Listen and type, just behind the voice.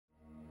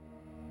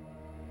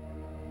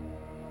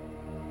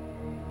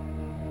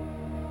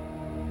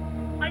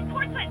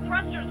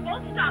thrusters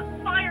won't stop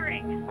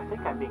firing. I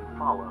think I'm being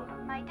followed.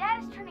 My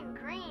dad is turning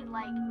green,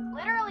 like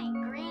literally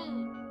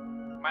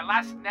green. My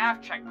last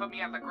nav check put me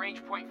at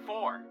Lagrange point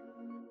 4.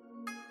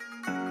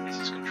 This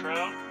is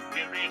Control.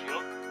 We read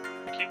you.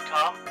 Keep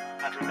calm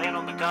and remain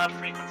on the guard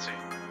frequency.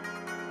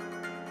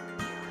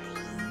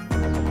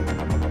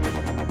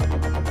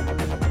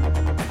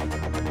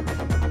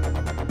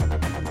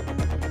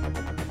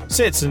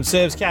 Sits and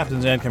sieves,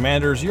 captains and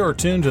commanders, you're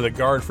tuned to the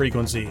guard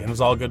frequency, and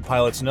as all good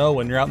pilots know,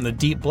 when you're out in the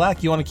deep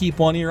black, you want to keep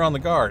one ear on the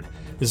guard.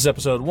 This is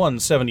episode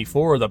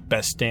 174 of the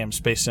best damn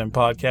Space Sim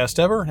podcast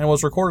ever, and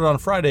was recorded on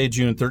Friday,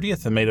 June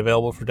 30th, and made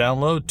available for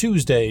download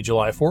Tuesday,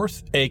 July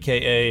 4th,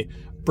 aka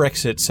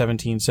Brexit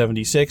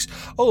 1776,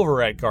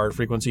 over at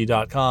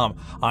guardfrequency.com.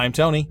 I'm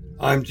Tony.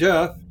 I'm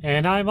Jeff.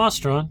 And I'm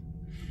Ostron.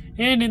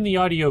 And in the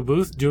audio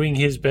booth, doing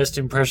his best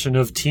impression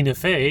of Tina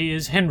Fey,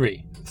 is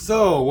Henry.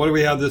 So, what do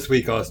we have this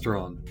week,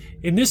 Ostron?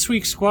 In this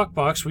week's Squawk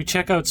Box, we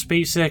check out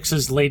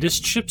SpaceX's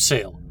latest ship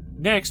sale.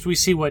 Next, we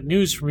see what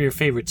news from your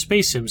favorite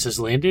space sims has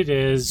landed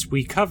as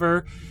we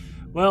cover,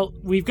 well,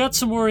 we've got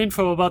some more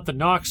info about the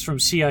Nox from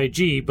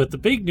CIG, but the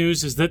big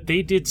news is that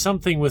they did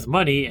something with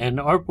money and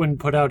Artwin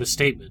put out a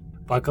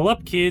statement. Buckle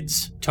up,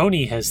 kids.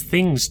 Tony has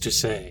things to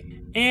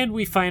say. And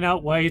we find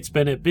out why it's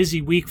been a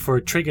busy week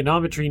for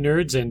trigonometry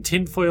nerds and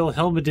tinfoil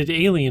helmeted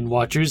alien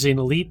watchers in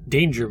Elite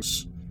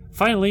Dangerous.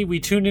 Finally, we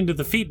tune into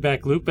the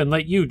feedback loop and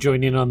let you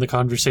join in on the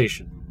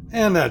conversation.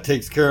 And that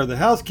takes care of the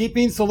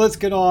housekeeping, so let's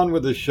get on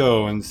with the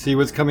show and see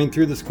what's coming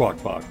through the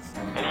Squawk Box.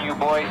 Any of you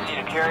boys seen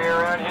a carrier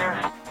around here?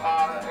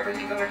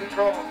 Everything's under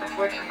control.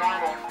 Situation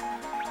normal.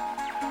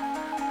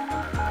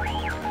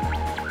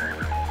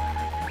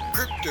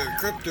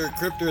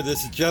 Cryptor,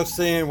 this is Jeff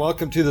saying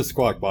welcome to the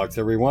Squawk Box,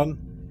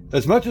 everyone.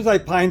 As much as I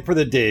pine for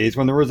the days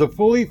when there was a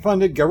fully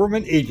funded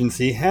government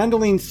agency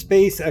handling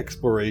space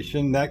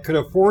exploration that could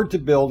afford to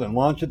build and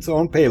launch its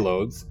own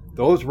payloads,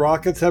 those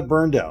rockets have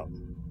burned out.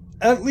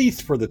 At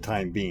least for the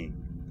time being.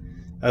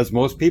 As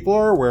most people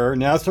are aware,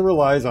 NASA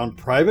relies on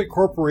private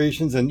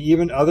corporations and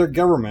even other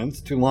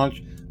governments to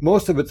launch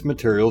most of its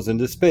materials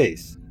into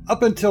space.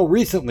 Up until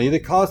recently, the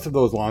cost of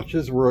those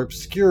launches were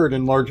obscured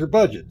in larger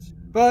budgets.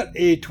 But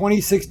a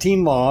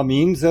 2016 law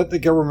means that the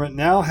government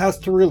now has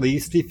to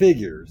release the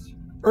figures.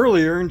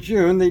 Earlier in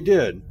June, they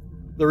did.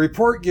 The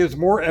report gives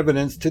more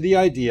evidence to the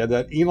idea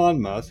that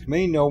Elon Musk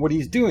may know what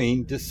he's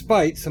doing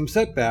despite some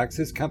setbacks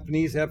his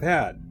companies have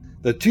had.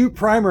 The two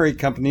primary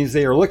companies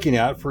they are looking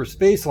at for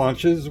space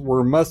launches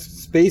were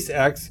Musk's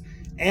SpaceX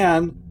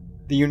and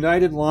the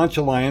United Launch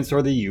Alliance,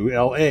 or the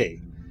ULA,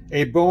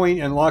 a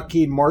Boeing and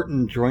Lockheed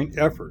Martin joint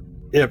effort.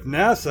 If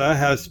NASA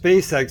has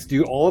SpaceX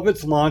do all of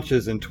its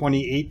launches in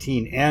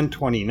 2018 and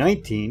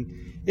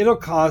 2019, it'll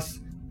cost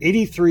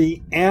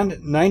 $83 and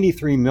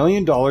 $93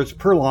 million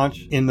per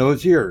launch in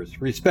those years,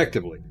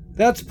 respectively.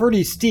 That's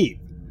pretty steep,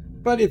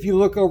 but if you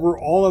look over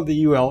all of the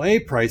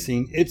ULA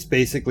pricing, it's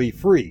basically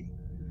free.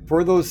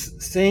 For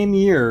those same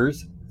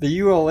years, the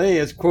ULA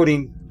is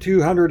quoting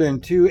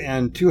 $202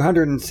 and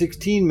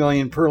 $216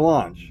 million per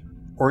launch,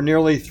 or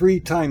nearly 3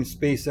 times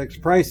SpaceX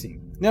pricing.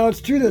 Now,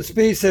 it's true that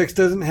SpaceX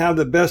doesn't have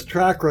the best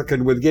track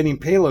record with getting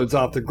payloads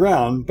off the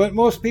ground, but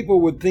most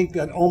people would think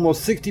that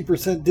almost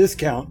 60%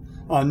 discount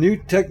on new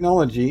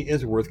technology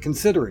is worth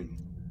considering.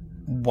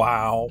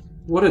 Wow.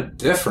 What a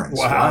difference.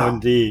 Wow,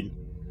 indeed.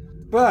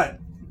 But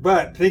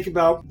think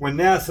about when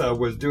NASA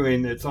was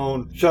doing its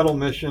own shuttle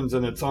missions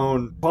and its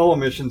own Apollo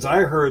missions. I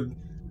heard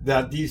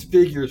that these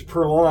figures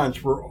per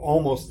launch were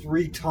almost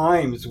 3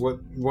 times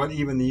what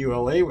even the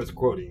ULA was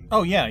quoting.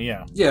 Oh,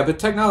 yeah. Yeah, but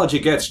technology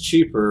gets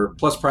cheaper,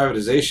 plus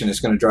privatization is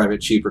going to drive it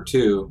cheaper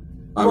too,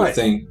 I would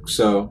think.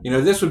 So,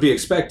 this would be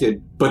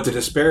expected, but the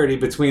disparity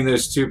between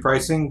those two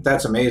pricing,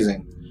 that's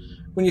amazing.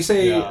 When you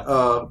say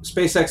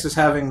SpaceX is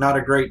having not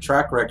a great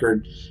track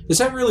record, is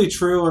that really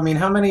true? I mean,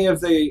 how many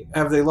have they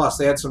lost?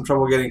 They had some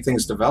trouble getting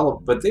things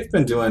developed, but they've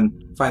been doing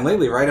fine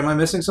lately, right? Am I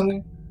missing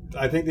something?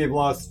 I think they've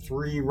lost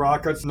 3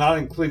 rockets, not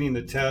including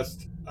the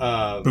test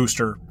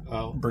booster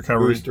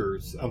recovery.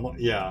 Boosters.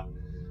 Yeah.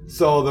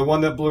 So the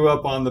one that blew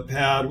up on the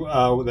pad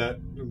that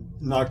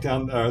knocked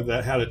down,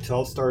 that had a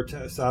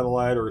Telstar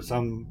satellite or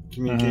some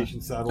communication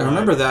satellite. I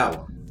remember that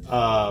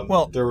one.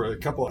 Well, there were a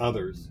couple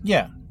others.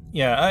 Yeah,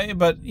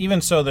 but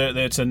even so,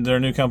 they're a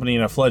new company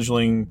and a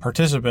fledgling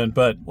participant.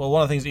 But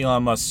one of the things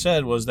Elon Musk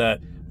said was that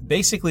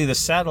basically the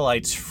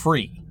satellite's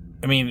free.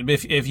 I mean,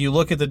 if you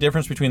look at the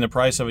difference between the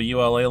price of a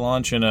ULA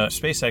launch and a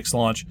SpaceX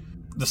launch,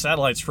 the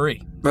satellite's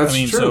free. That's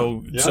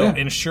true. So Yeah.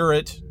 Insure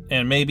it,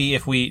 and maybe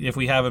if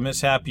we have a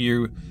mishap,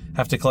 you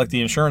have to collect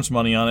the insurance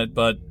money on it,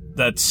 but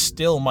that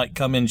still might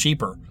come in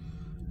cheaper.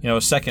 A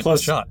second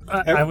shot.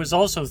 I was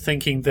also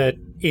thinking that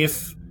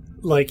if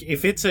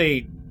it's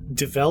a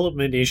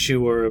development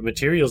issue or a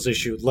materials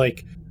issue,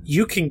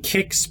 you can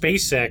kick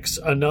SpaceX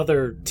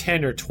another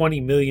 $10 or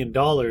 $20 million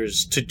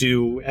to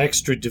do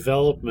extra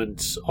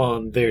development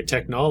on their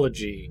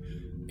technology,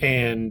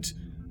 and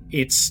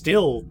it's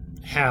still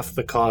half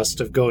the cost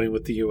of going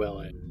with the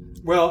ULA.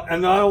 Well,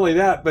 and not only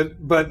that, but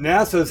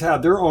NASA's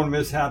had their own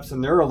mishaps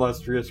in their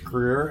illustrious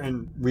career,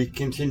 and we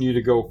continue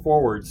to go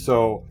forward.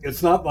 So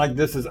it's not like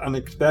this is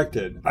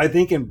unexpected. I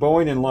think in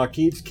Boeing and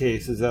Lockheed's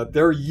case is that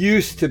they're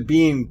used to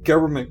being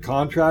government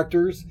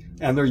contractors,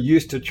 and they're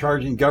used to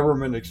charging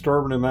government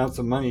exorbitant amounts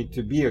of money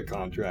to be a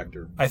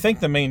contractor. I think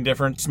the main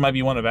difference might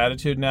be one of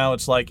attitude now.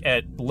 It's like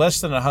at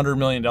less than $100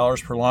 million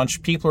per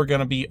launch, people are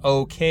going to be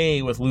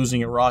okay with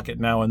losing a rocket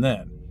now and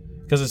then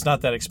because it's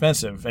not that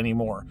expensive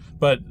anymore.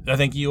 But I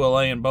think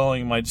ULA and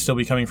Boeing might still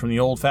be coming from the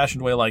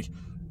old-fashioned way, like,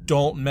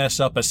 don't mess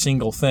up a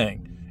single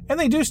thing. And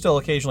they do still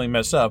occasionally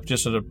mess up,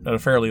 just at a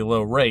fairly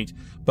low rate.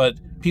 But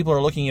people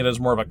are looking at it as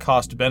more of a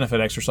cost-benefit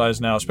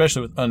exercise now,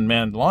 especially with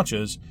unmanned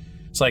launches.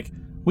 It's like,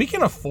 we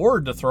can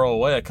afford to throw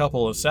away a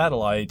couple of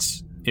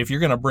satellites if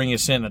you're going to bring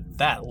us in at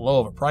that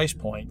low of a price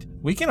point.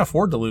 We can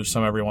afford to lose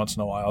some every once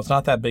in a while. It's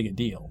not that big a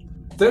deal.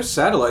 Those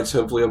satellites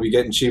hopefully will be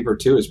getting cheaper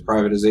too as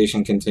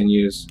privatization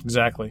continues.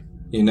 Exactly.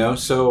 You know,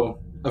 so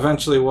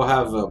eventually we'll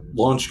have a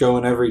launch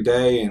going every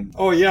day. And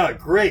oh, yeah,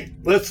 great.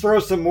 Let's throw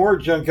some more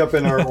junk up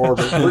in our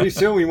orbit. Pretty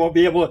soon we won't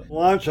be able to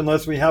launch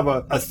unless we have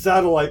a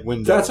satellite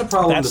window. That's a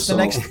problem That's to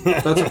the solve.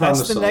 next, That's a problem that's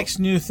to the solve. next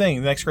new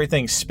thing, the next great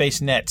thing,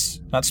 space nets.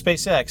 Not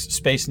SpaceX,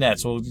 space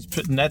nets. We'll just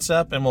put nets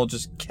up and we'll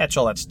just catch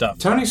all that stuff.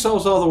 Tony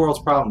solves all the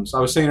world's problems. I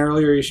was saying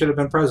earlier he should have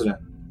been president.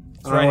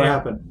 I don't know what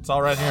happened. It's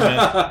all right here,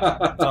 man.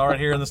 It's all right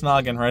here in this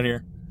noggin, right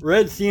here.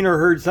 Read, seen, or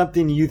heard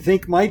something you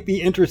think might be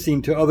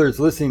interesting to others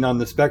listening on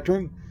the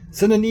spectrum?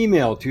 Send an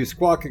email to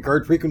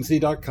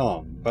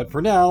squawk@guardfrequency.com. But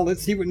for now,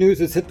 let's see what news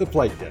has hit the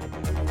flight deck.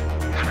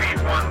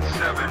 Speed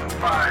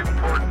 175,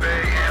 Port Bay,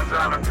 hands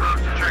on approach,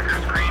 checker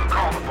screen,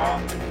 call the ball.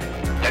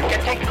 Don't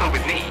get technical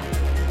with me.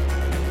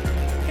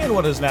 In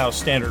what is now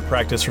standard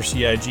practice for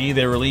CIG,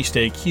 they released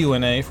a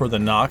Q&A for the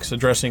Nox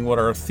addressing what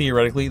are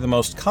theoretically the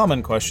most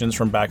common questions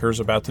from backers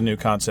about the new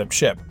concept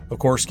ship. Of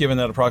course, given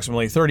that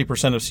approximately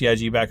 30% of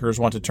CIG backers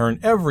want to turn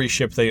every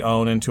ship they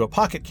own into a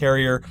pocket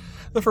carrier,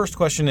 the first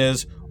question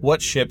is,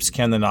 what ships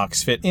can the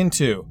Nox fit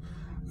into?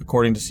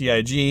 According to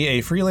CIG,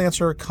 a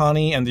freelancer,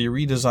 Connie, and the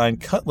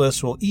redesigned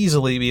Cutlass will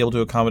easily be able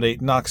to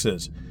accommodate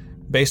Noxes.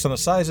 Based on the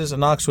sizes, a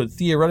Nox would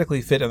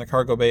theoretically fit in the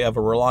cargo bay of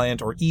a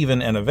Reliant or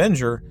even an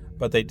Avenger,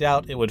 but they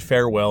doubt it would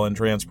fare well in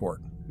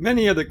transport.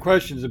 Many of the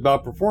questions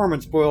about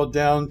performance boil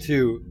down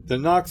to the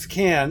Nox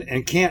can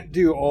and can't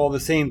do all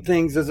the same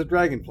things as a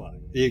Dragonfly.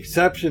 The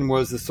exception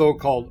was the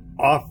so-called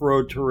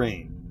off-road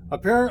terrain.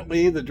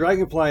 Apparently, the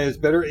Dragonfly is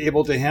better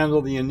able to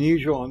handle the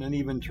unusual and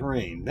uneven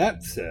terrain.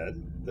 That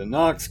said, the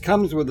Nox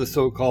comes with the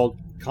so-called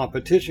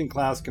competition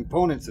class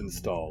components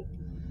installed,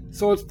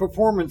 so its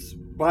performance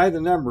by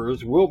the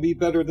numbers will be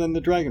better than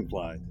the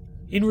Dragonfly.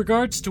 In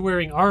regards to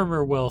wearing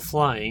armor while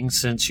flying,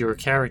 since your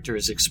character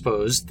is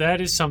exposed,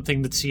 that is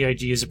something that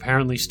CIG is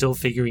apparently still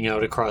figuring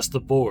out across the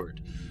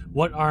board.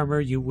 What armor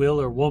you will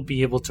or won't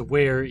be able to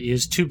wear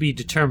is to be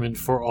determined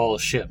for all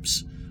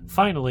ships.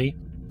 Finally,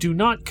 do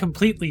not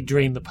completely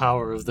drain the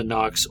power of the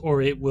Nox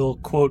or it will,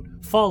 quote,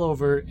 fall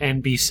over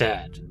and be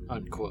sad,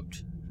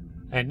 unquote.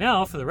 And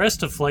now, for the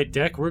rest of Flight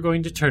Deck, we're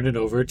going to turn it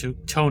over to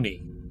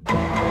Tony.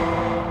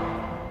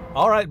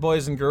 All right,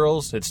 boys and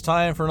girls, it's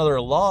time for another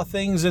Law,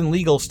 Things, and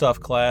Legal Stuff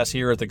class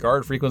here at the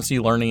Guard Frequency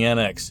Learning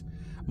Annex.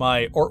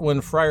 My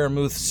Ortwin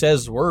Friarmuth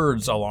Says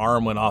Words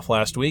alarm went off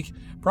last week,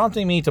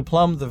 prompting me to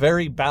plumb the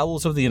very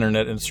bowels of the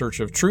internet in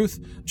search of truth,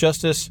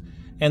 justice,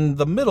 and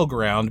the middle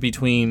ground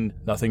between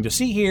nothing to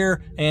see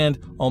here and,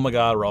 oh my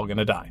god, we're all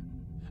gonna die.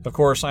 Of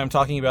course, I'm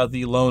talking about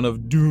the loan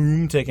of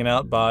doom taken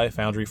out by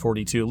Foundry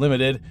 42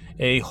 Limited,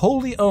 a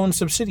wholly owned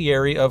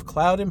subsidiary of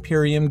Cloud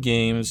Imperium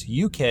Games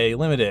UK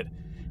Limited.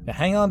 Now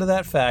hang on to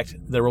that fact,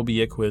 there will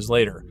be a quiz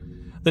later.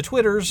 The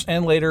Twitters,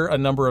 and later a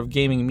number of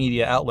gaming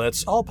media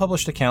outlets, all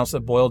published accounts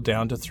that boiled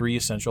down to three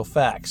essential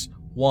facts.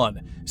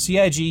 1.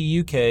 CIG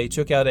UK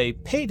took out a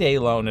payday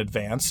loan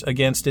advance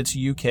against its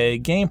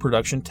UK game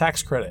production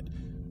tax credit.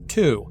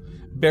 2.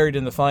 Buried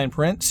in the fine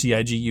print,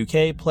 CIG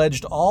UK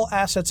pledged all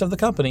assets of the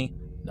company,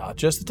 not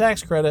just the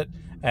tax credit,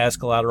 as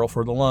collateral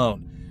for the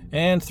loan.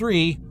 And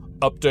 3.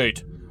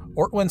 Update.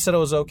 Ortwin said it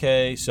was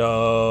okay,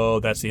 so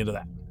that's the end of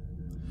that.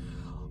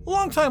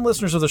 Longtime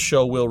listeners of the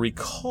show will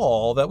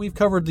recall that we've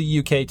covered the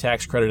UK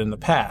tax credit in the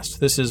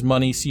past. This is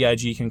money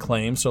CIG can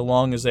claim so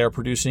long as they are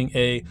producing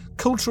a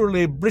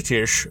culturally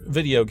British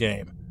video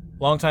game.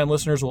 Longtime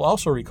listeners will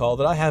also recall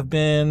that I have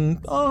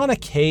been, on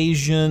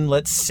occasion,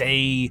 let's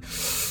say,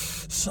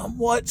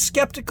 somewhat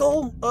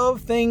skeptical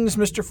of things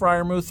Mr.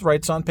 Friarmuth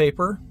writes on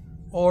paper,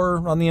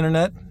 or on the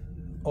internet,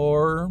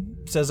 or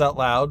says out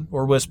loud,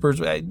 or whispers.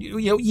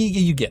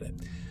 You get it.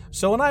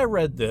 So when I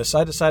read this,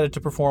 I decided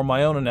to perform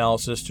my own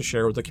analysis to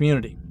share with the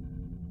community.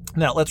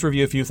 Now, let's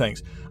review a few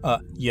things.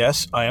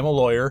 Yes, I am a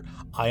lawyer.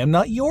 I am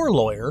not your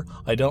lawyer.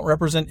 I don't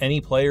represent any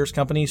players,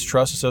 companies,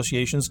 trusts,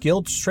 associations,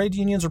 guilds, trade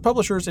unions, or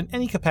publishers in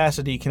any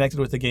capacity connected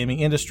with the gaming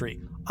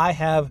industry. I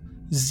have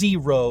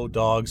 0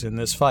 dogs in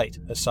this fight,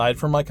 aside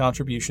from my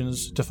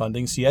contributions to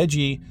funding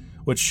CIG,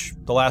 which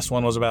the last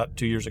one was about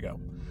 2 years ago.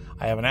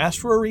 I haven't asked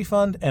for a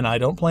refund, and I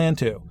don't plan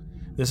to.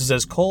 This is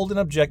as cold and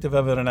objective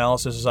of an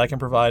analysis as I can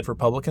provide for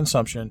public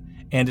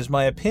consumption, and is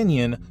my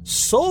opinion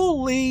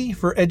solely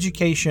for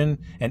education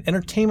and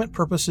entertainment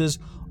purposes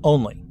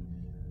only.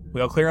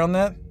 We all clear on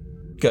that?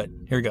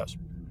 Good. Here goes.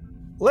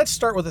 Let's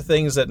start with the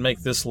things that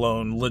make this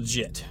loan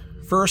legit.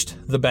 First,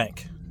 the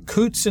bank.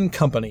 Coutts &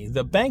 Company,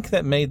 the bank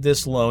that made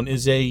this loan,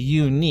 is a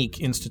unique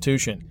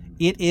institution.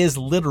 It is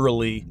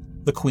literally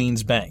the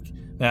Queen's Bank.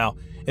 Now,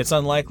 it's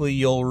unlikely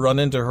you'll run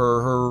into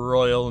her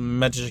royal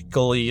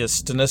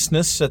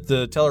magicalness at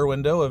the teller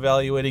window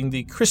evaluating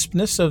the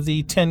crispness of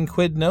the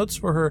 10-quid notes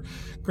for her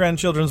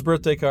grandchildren's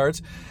birthday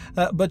cards,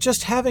 but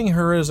just having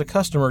her as a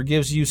customer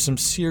gives you some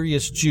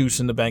serious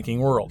juice in the banking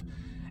world.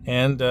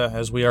 And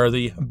as we are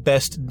the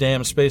best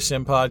damn Space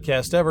Sim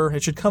podcast ever,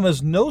 it should come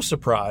as no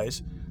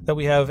surprise that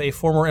we have a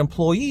former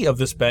employee of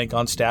this bank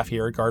on staff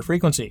here at Guard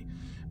Frequency.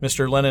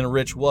 Mr. Lennon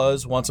Rich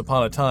was, once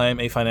upon a time,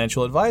 a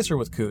financial advisor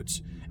with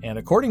Coutts. And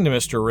according to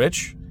Mr.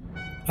 Rich,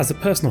 as a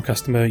personal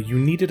customer, you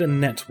needed a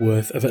net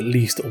worth of at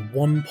least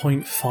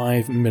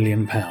 £1.5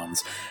 million.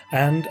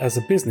 And as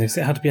a business,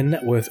 it had to be a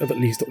net worth of at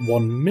least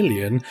 £1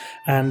 million,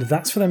 and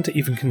that's for them to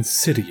even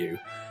consider you.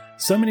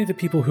 So many of the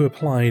people who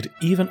applied,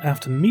 even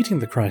after meeting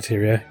the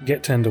criteria,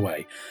 get turned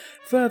away.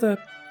 Further,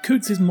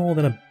 Coutts is more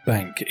than a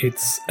bank,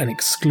 it's an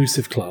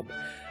exclusive club.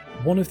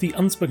 One of the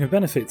unspoken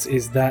benefits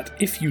is that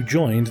if you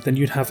joined, then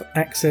you'd have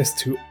access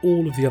to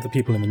all of the other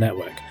people in the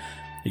network.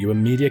 Are you a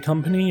media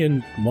company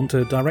and want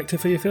a director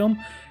for your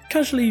film?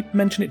 Casually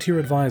mention it to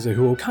your advisor,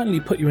 who will kindly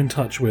put you in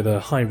touch with a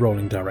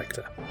high-rolling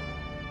director.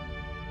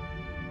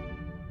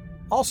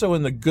 Also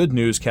in the good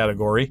news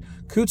category,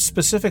 Coutts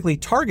specifically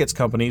targets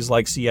companies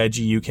like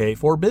CIG UK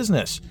for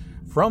business.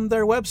 From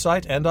their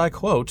website, and I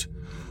quote,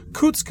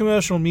 Coutts'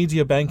 commercial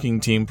media banking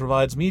team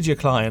provides media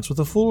clients with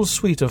a full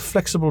suite of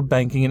flexible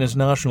banking and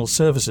international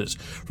services,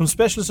 from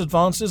specialist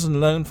advances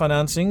and loan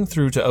financing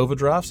through to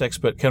overdrafts,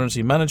 expert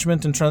currency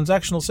management, and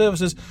transactional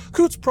services.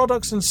 Coutts'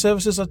 products and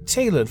services are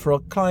tailored for our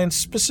clients'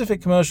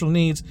 specific commercial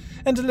needs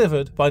and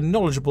delivered by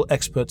knowledgeable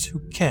experts who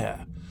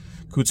care.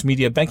 Coutts'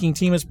 media banking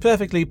team is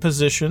perfectly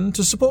positioned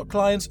to support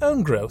clients'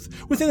 own growth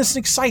within this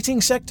exciting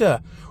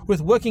sector,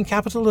 with working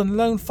capital and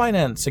loan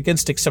finance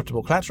against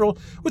acceptable collateral,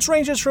 which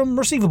ranges from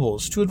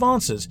receivables to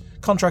advances,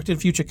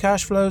 contracted future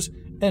cash flows,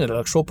 and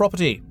intellectual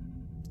property.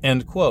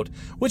 End quote.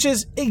 Which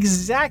is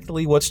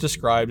exactly what's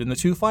described in the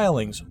two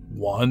filings,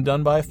 one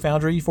done by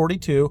Foundry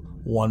 42,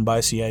 one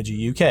by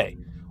CIG UK.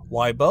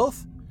 Why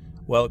both?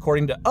 Well,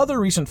 according to other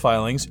recent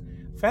filings,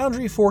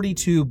 Foundry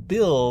 42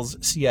 bills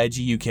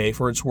CIG UK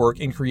for its work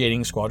in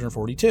creating Squadron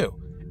 42,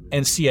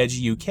 and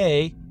CIG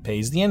UK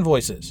pays the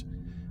invoices.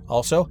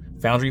 Also,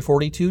 Foundry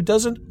 42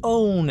 doesn't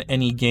own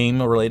any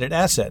game-related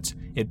assets.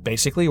 It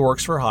basically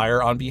works for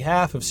hire on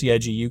behalf of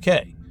CIG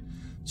UK.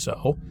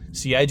 So,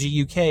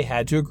 CIG UK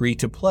had to agree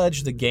to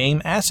pledge the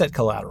game asset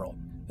collateral,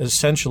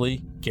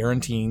 essentially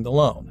guaranteeing the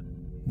loan,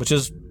 which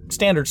is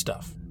standard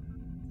stuff.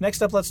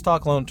 Next up, let's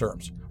talk loan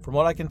terms. From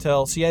what I can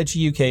tell,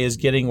 CIG UK is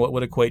getting what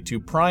would equate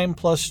to Prime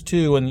plus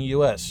 2 in the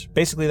US.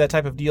 Basically, that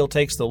type of deal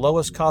takes the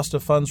lowest cost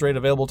of funds rate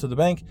available to the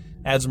bank,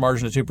 adds a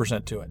margin of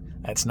 2% to it.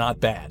 That's not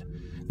bad.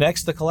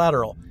 Next, the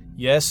collateral.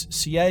 Yes,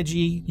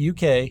 CIG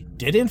UK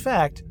did in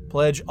fact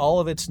pledge all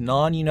of its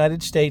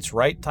non-United States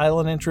right, title,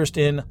 and interest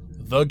in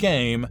the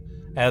game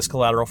as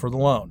collateral for the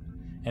loan.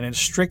 And in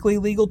strictly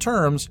legal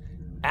terms,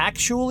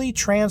 actually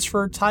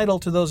transferred title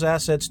to those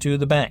assets to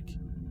the bank.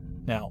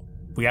 Now,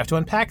 we have to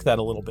unpack that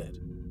a little bit.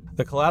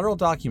 The collateral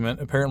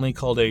document, apparently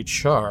called a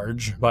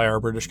charge by our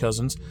British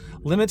cousins,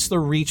 limits the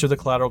reach of the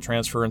collateral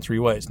transfer in three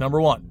ways. Number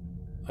one,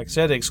 like I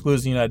said, it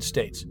excludes the United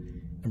States.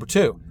 Number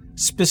two,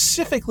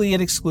 specifically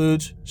it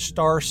excludes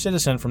Star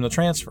Citizen from the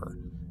transfer.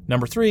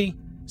 Number three,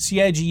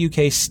 CIG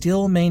UK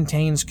still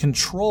maintains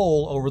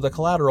control over the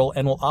collateral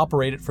and will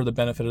operate it for the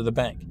benefit of the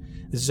bank.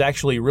 This is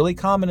actually really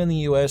common in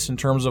the US in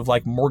terms of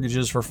like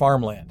mortgages for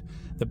farmland.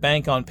 The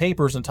bank on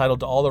paper is entitled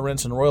to all the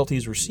rents and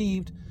royalties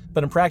received,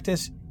 but in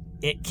practice,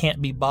 it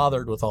can't be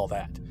bothered with all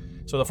that.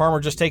 So the farmer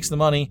just takes the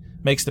money,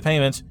 makes the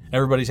payments, and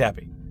everybody's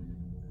happy.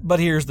 But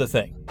here's the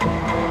thing.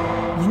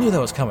 You knew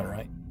that was coming,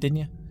 right? Didn't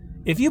you?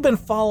 If you've been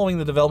following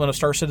the development of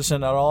Star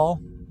Citizen at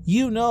all,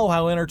 you know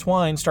how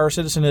intertwined Star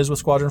Citizen is with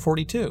Squadron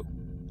 42.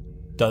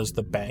 Does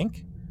the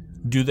bank?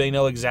 Do they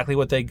know exactly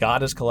what they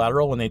got as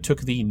collateral when they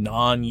took the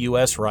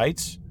non-US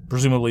rights,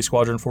 presumably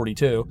Squadron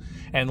 42,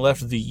 and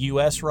left the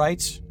US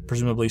rights,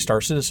 presumably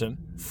Star Citizen,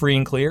 free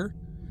and clear?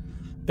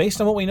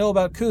 Based on what we know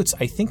about Coutts,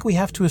 I think we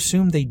have to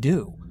assume they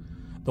do.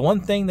 The one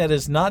thing that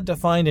is not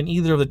defined in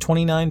either of the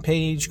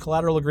 29-page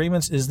collateral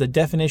agreements is the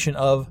definition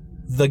of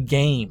the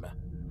game.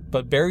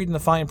 But buried in the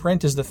fine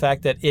print is the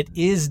fact that it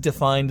is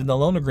defined in the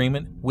loan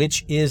agreement,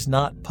 which is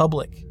not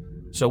public.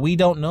 So we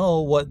don't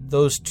know what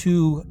those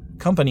two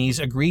companies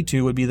agreed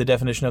to would be the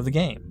definition of the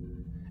game.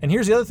 And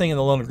here's the other thing in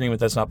the loan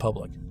agreement that's not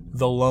public.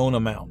 The loan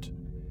amount.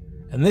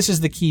 And this is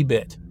the key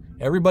bit.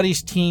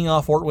 Everybody's teeing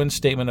off Ortwin's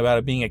statement about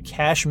it being a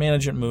cash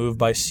management move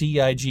by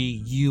CIG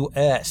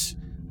US,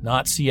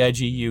 not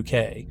CIG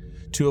UK,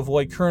 to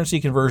avoid currency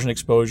conversion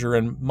exposure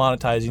and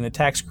monetizing the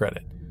tax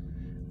credit.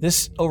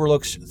 This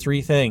overlooks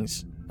three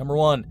things. Number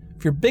 1,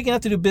 if you're big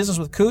enough to do business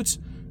with Coots,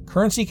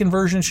 currency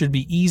conversion should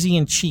be easy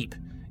and cheap.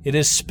 It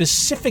is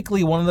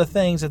specifically one of the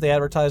things that they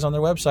advertise on their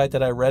website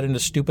that I read in a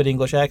stupid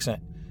English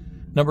accent.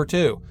 Number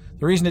 2,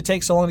 the reason it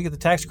takes so long to get the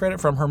tax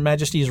credit from Her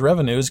Majesty's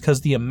revenue is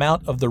because the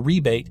amount of the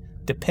rebate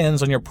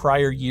depends on your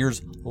prior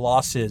year's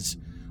losses,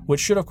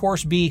 which should of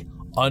course be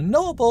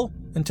unknowable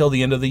until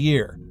the end of the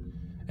year.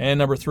 And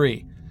number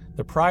 3,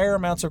 the prior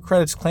amounts of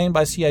credits claimed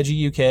by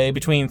CIG UK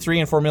between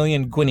 3 and 4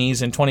 million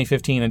guineas in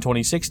 2015 and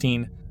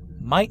 2016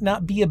 might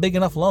not be a big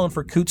enough loan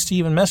for Coots to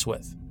even mess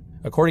with.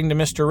 According to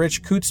Mr.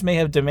 Rich, Coots may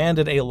have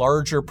demanded a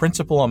larger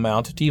principal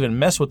amount to even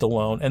mess with the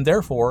loan and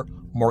therefore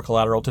more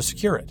collateral to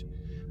secure it.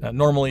 Now,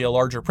 normally a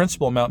larger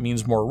principal amount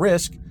means more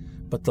risk,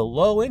 but the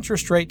low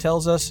interest rate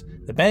tells us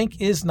the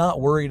bank is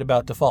not worried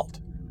about default.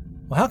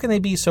 Well, how can they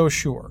be so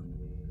sure?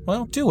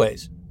 Well, 2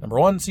 ways. Number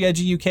 1,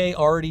 CIG UK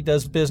already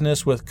does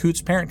business with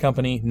Coots' parent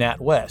company,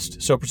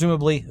 NatWest, so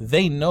presumably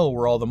they know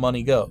where all the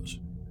money goes.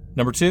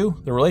 Number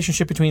 2, the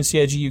relationship between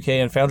CIG UK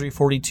and Foundry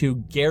 42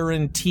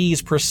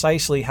 guarantees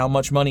precisely how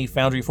much money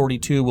Foundry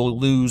 42 will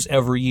lose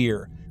every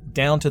year,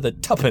 down to the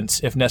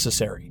tuppence if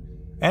necessary.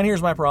 And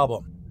here's my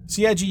problem.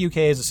 CIG UK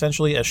is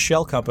essentially a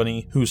shell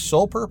company whose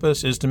sole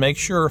purpose is to make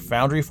sure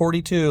Foundry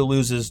 42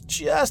 loses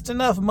just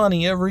enough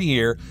money every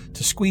year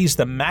to squeeze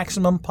the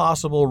maximum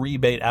possible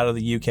rebate out of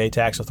the UK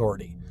tax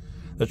authority.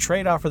 The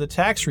trade-off for the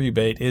tax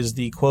rebate is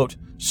the, quote,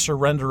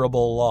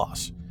 surrenderable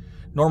loss.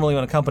 Normally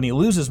when a company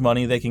loses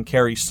money, they can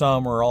carry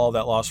some or all of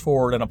that loss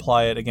forward and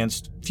apply it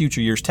against future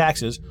year's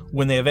taxes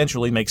when they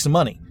eventually make some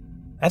money.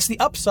 That's the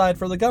upside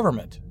for the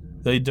government.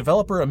 The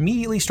developer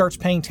immediately starts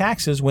paying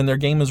taxes when their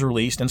game is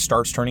released and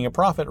starts turning a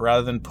profit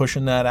rather than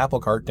pushing that apple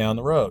cart down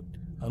the road.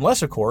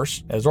 Unless, of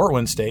course, as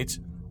Ortwin states,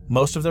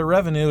 most of their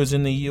revenue is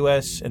in the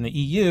US and the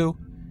EU,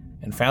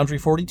 and Foundry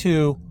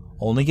 42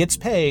 only gets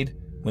paid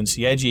when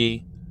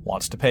CIG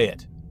wants to pay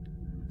it.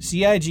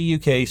 CIG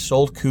UK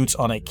sold Coots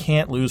on a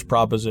can't-lose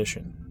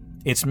proposition.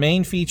 Its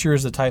main feature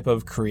is the type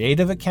of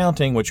creative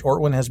accounting which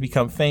Ortwin has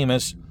become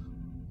famous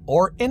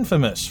or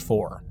infamous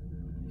for.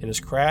 It has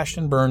crashed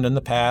and burned in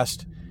the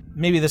past.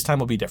 Maybe this time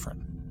will be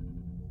different.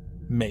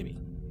 Maybe.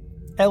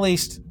 At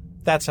least,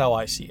 that's how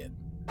I see it.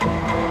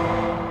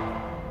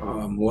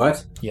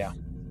 What? Yeah.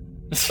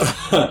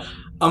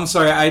 I'm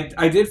sorry,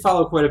 I did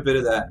follow quite a bit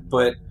of that,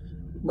 but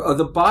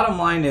the bottom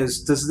line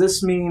is, does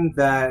this mean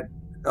that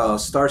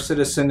Star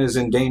Citizen is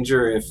in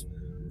danger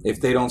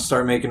if they don't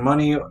start making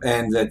money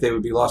and that they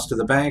would be lost to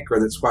the bank, or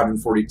that Squadron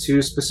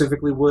 42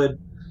 specifically would?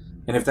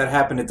 And if that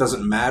happened, it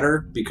doesn't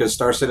matter because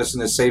Star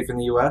Citizen is safe in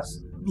the U.S.?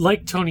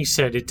 Like Tony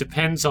said, it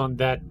depends on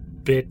that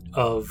bit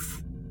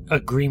of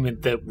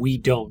agreement that we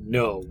don't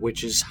know,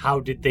 which is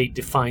how did they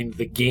define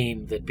the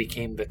game that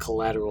became the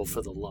collateral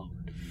for the loan.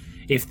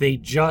 If they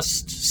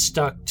just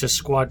stuck to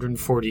Squadron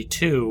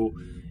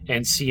 42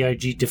 and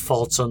CIG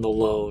defaults on the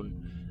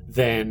loan,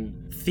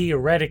 then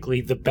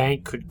theoretically the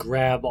bank could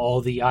grab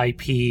all the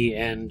IP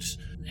and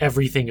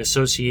everything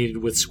associated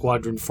with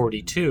Squadron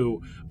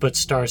 42, but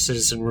Star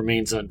Citizen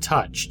remains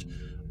untouched.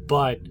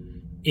 But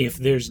if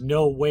there's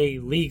no way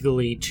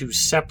legally to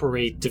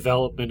separate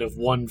development of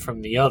one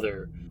from the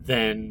other,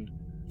 then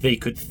they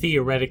could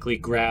theoretically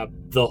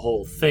grab the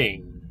whole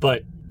thing.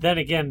 But then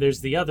again,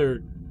 there's the other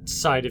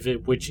side of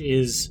it, which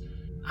is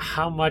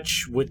how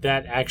much would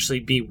that actually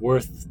be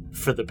worth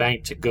for the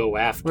bank to go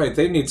after? Right,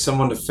 they need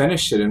someone to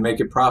finish it and make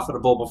it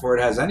profitable before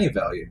it has any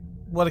value.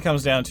 What it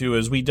comes down to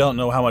is we don't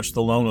know how much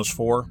the loan was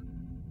for.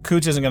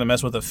 Coots isn't going to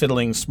mess with a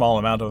fiddling small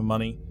amount of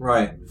money.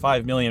 Right.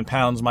 £5 million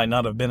might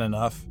not have been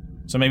enough.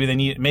 So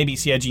maybe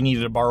CIG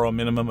needed to borrow a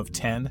minimum of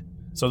 10.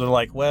 So they're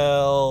like,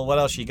 well, what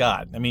else you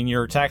got? I mean,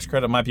 your tax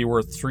credit might be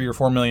worth 3 or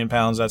 4 million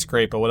pounds. That's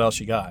great, but what else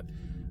you got?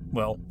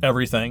 Well,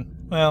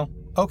 everything. Well,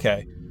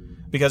 okay.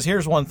 Because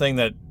here's one thing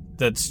that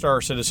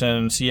Star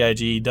Citizen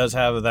CIG does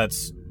have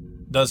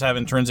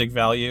intrinsic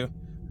value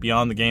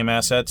beyond the game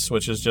assets,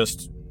 which is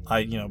just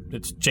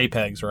it's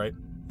JPEGs, right?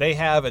 They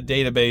have a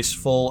database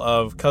full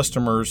of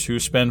customers who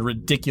spend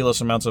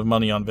ridiculous amounts of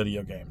money on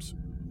video games.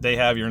 They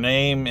have your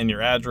name and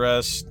your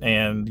address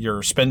and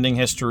your spending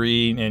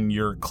history and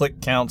your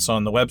click counts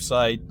on the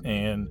website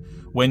and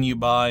when you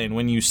buy and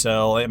when you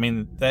sell. I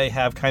mean, they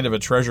have kind of a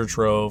treasure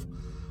trove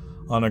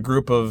on a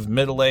group of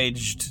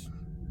middle-aged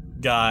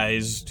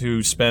guys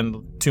who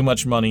spend too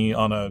much money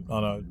on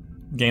a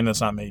game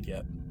that's not made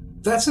yet.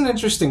 That's an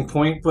interesting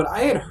point, but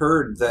I had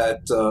heard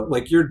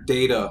that your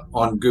data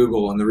on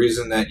Google, and the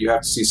reason that you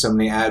have to see so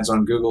many ads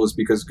on Google is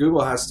because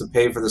Google has to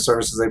pay for the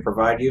services they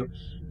provide you.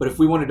 But if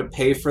we wanted to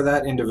pay for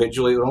that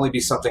individually, it would only be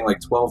something like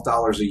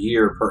 $12 a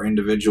year per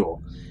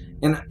individual.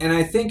 And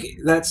I think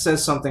that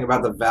says something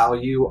about the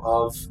value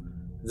of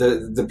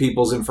the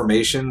people's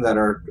information that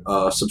are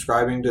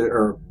subscribing to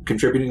or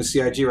contributing to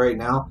CIG right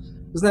now.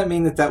 Doesn't that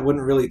mean that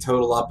wouldn't really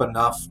total up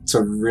enough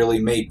to really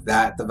make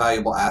that the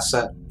valuable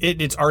asset?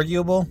 It's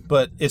arguable,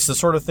 but it's the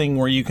sort of thing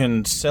where you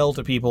can sell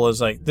to people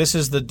as like, this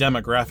is the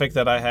demographic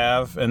that I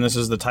have, and this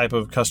is the type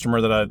of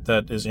customer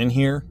that is in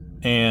here.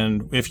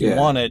 And if you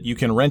want it, you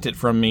can rent it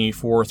from me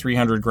for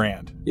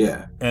 $300,000.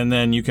 Yeah. And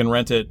then you can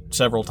rent it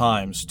several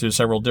times to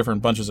several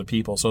different bunches of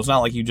people. So it's not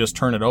like you just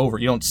turn it over.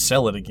 You don't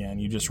sell it again.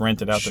 You just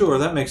rent it out. Sure,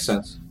 that makes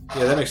sense.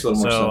 Yeah, that makes a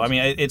little more sense. So, I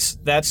mean,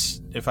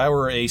 that's if I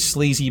were a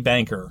sleazy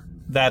banker,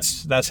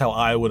 that's how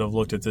I would have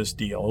looked at this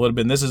deal. It would have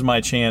been, this is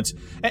my chance.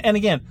 And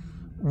again,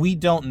 we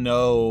don't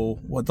know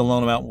what the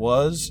loan amount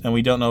was, and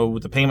we don't know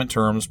what the payment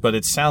terms, but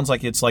it sounds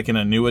like it's like an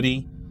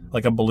annuity,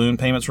 like a balloon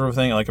payment sort of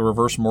thing, like a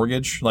reverse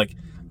mortgage. Like,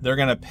 they're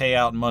going to pay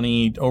out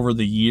money over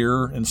the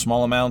year in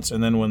small amounts,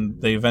 and then when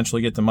they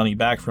eventually get the money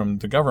back from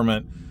the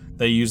government,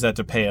 they use that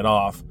to pay it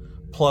off,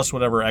 plus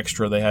whatever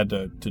extra they had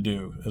to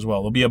do as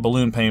well. There'll be a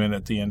balloon payment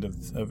at the end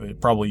of it,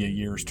 probably a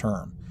year's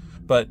term.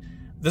 But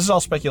this is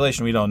all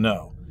speculation. We don't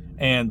know.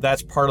 And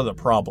that's part of the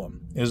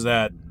problem, is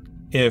that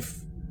if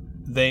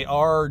they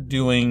are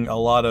doing a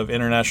lot of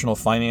international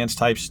finance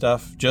type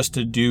stuff just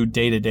to do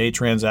day-to-day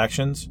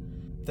transactions,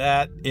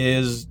 that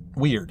is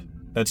weird.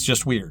 That's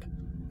just weird.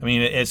 I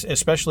mean, it's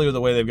especially with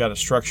the way they've got it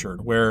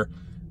structured, where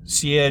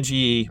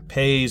CIG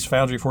pays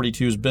Foundry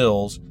 42's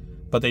bills,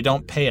 but they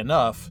don't pay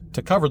enough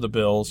to cover the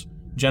bills,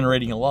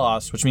 generating a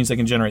loss, which means they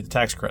can generate the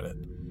tax credit.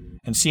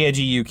 And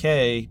CIG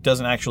UK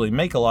doesn't actually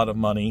make a lot of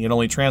money. It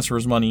only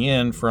transfers money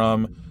in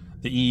from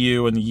the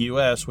EU and the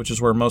US, which is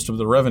where most of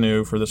the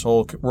revenue for this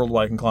whole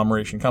worldwide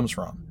conglomeration comes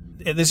from.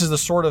 This is the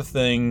sort of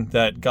thing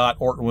that got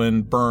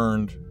Ortwin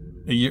burned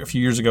a few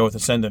years ago with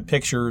Ascendant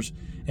Pictures,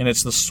 and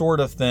it's the sort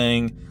of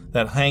thing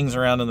that hangs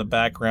around in the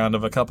background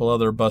of a couple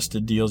other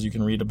busted deals you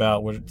can read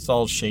about, where it's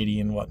all shady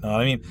and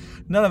whatnot. I mean,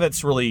 none of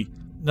it's really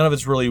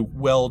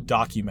well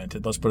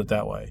documented. Let's put it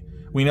that way.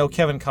 We know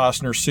Kevin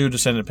Costner sued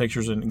Ascendant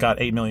Pictures and got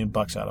 $8 million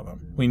out of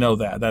him. We know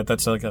that.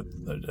 That's like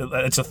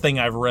it's a thing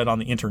I've read on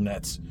the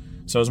internets.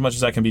 So as much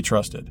as that can be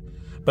trusted,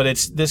 but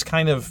it's this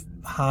kind of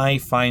high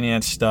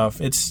finance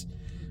stuff.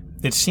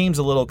 It seems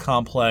a little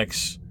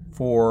complex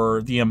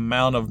for the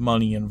amount of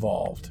money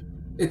involved.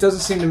 It doesn't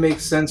seem to make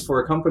sense for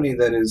a company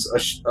that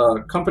is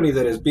a company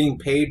that is being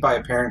paid by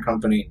a parent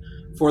company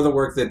for the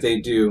work that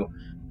they do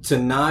to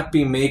not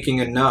be making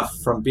enough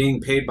from being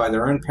paid by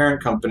their own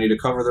parent company to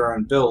cover their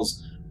own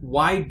bills.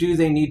 Why do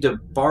they need to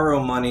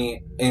borrow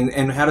money,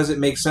 and how does it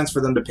make sense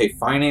for them to pay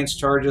finance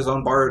charges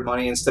on borrowed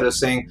money instead of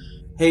saying,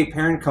 hey,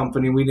 parent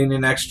company, we need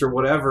an extra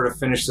whatever to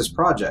finish this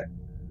project?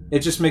 It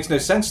just makes no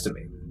sense to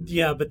me.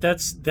 Yeah, but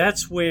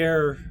that's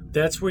where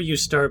you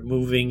start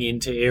moving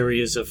into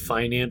areas of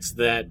finance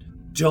that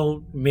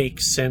don't make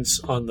sense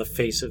on the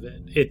face of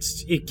it.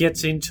 It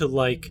gets into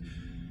like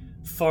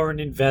foreign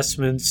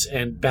investments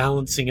and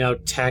balancing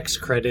out tax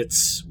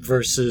credits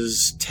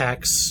versus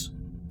tax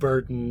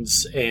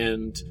burdens,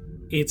 and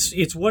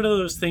it's one of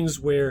those things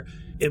where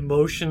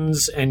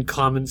emotions and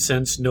common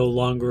sense no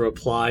longer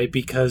apply,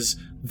 because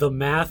the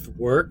math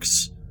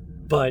works,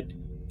 but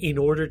in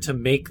order to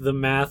make the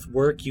math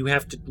work, you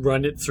have to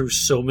run it through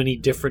so many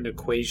different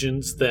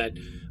equations that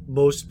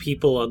most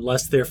people,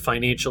 unless they're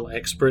financial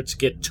experts,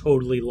 get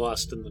totally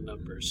lost in the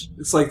numbers.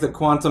 It's like the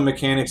quantum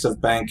mechanics of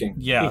banking.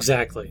 Yeah,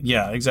 exactly.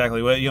 Yeah,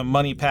 exactly. Well,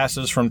 money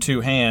passes from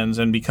two hands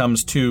and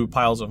becomes two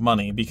piles of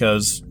money,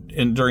 because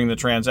during the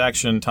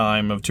transaction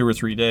time of 2 or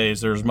 3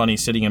 days, there's money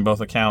sitting in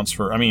both accounts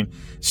for. I mean,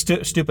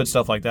 stupid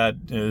stuff like that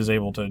is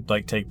able to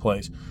take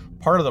place.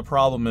 Part of the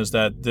problem is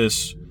that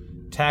this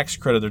tax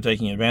credit they're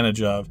taking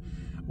advantage of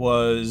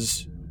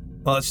was,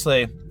 well, let's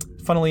say,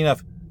 funnily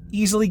enough,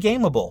 easily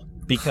gameable,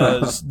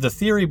 because the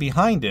theory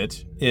behind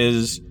it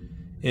is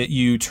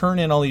you turn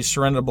in all these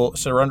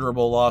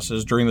surrenderable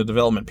losses during the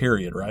development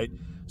period, right?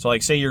 So,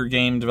 like, say your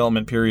game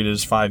development period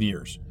is 5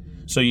 years.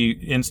 So you,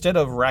 instead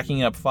of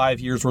racking up 5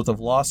 years worth of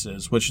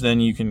losses, which then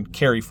you can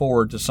carry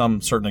forward to some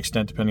certain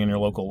extent depending on your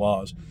local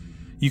laws,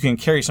 you can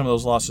carry some of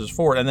those losses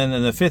forward. And then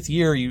in the 5th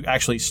year, you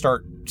actually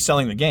start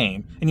selling the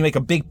game and you make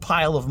a big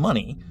pile of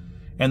money.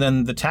 And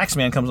then the tax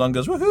man comes on and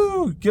goes,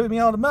 woohoo, give me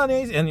all the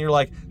money. And you're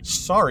like,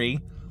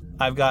 sorry,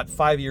 I've got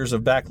 5 years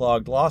of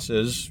backlogged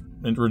losses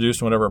and reduced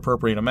to whatever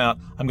appropriate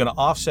amount. I'm going to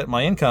offset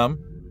my income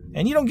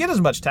and you don't get as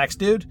much tax,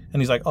 dude.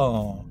 And he's like,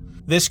 oh,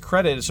 this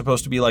credit is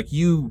supposed to be like,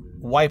 you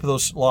wipe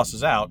those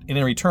losses out, and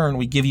in return,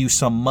 we give you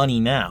some money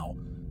now.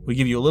 We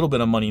give you a little bit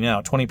of money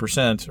now,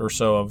 20% or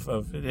so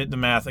of the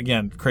math,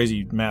 again,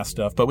 crazy math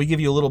stuff, but we give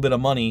you a little bit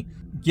of money,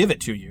 give it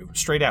to you,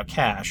 straight out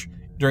cash,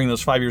 during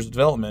those 5 years of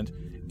development,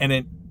 and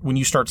then when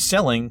you start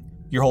selling,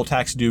 your whole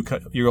tax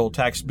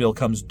bill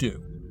comes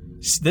due.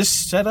 This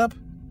setup,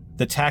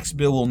 the tax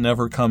bill will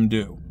never come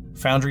due.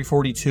 Foundry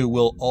 42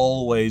 will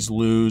always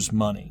lose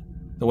money,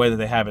 the way that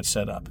they have it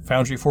set up.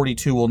 Foundry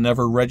 42 will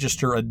never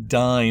register a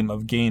dime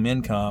of game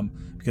income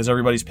because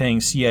everybody's paying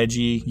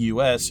CIG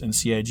US and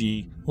CIG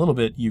a little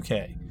bit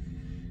UK.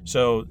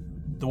 So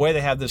the way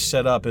they have this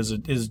set up is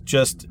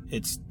just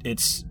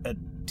it's a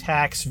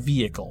tax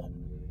vehicle.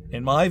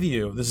 In my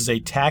view, this is a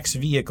tax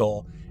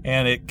vehicle,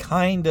 and it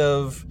kind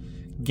of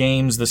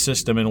games the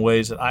system in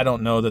ways that I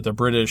don't know that the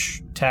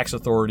British tax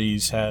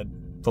authorities had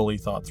fully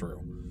thought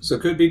through. So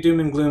could be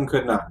doom and gloom,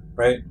 could not,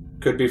 right?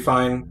 Could be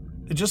fine.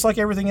 Just like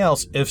everything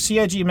else, if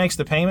CIG makes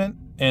the payment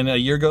and a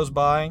year goes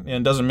by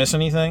and doesn't miss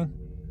anything,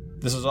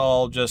 This is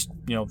all just,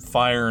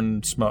 fire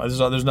and smoke.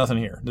 There's nothing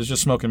here. There's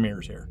just smoke and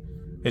mirrors here.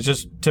 It's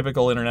just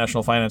typical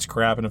international finance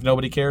crap, and if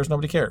nobody cares,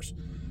 nobody cares.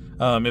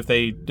 If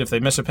they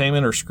miss a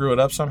payment or screw it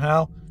up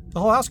somehow, the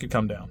whole house could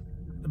come down.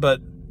 But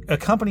a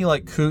company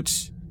like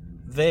Coutts,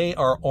 they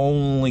are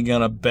only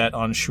going to bet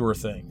on sure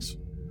things.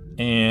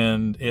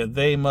 And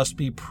they must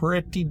be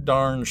pretty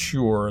darn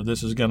sure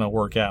this is going to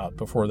work out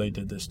before they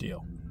did this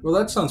deal. Well,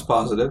 that sounds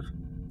positive.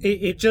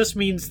 It just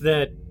means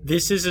that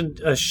this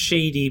isn't a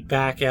shady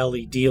back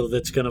alley deal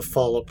that's going to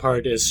fall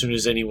apart as soon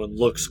as anyone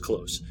looks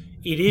close.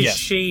 It is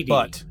shady,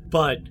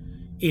 but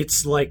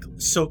it's like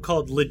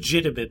so-called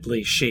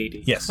legitimately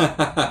shady. Yes.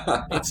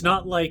 It's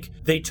not like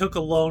they took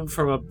a loan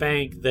from a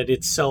bank that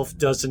itself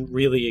doesn't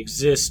really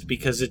exist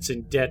because it's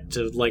in debt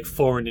to like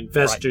foreign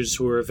investors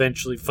who are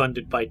eventually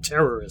funded by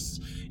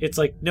terrorists. It's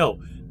like,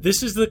 no,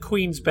 this is the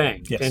Queen's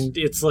Bank. Yes. And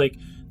it's like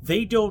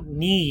they don't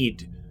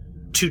need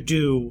to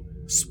do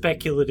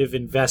speculative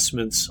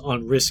investments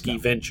on risky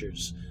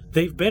ventures.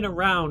 They've been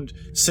around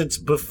since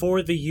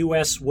before the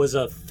U.S. was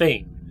a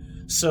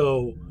thing.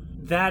 So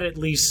that at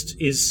least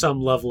is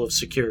some level of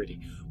security.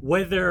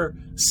 Whether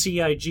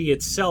CIG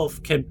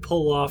itself can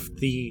pull off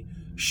the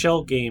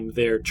shell game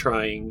they're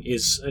trying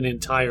is an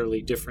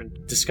entirely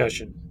different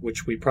discussion,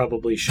 which we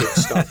probably should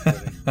stop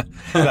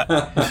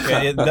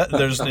having.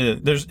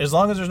 There's as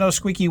long as there's no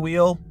squeaky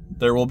wheel,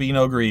 there will be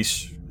no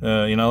grease.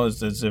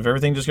 If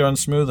everything just goes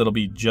smooth, it'll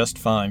be just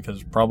fine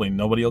because probably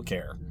nobody will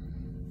care.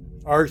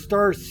 Our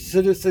Star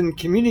Citizen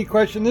community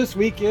question this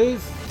week is,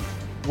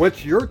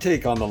 what's your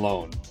take on the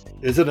loan?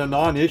 Is it a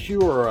non-issue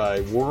or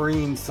a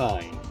worrying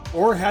sign?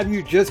 Or have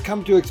you just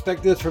come to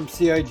expect this from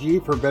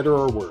CIG for better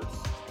or worse?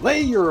 Lay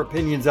your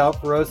opinions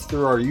out for us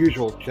through our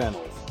usual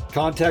channels.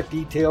 Contact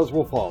details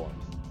will follow.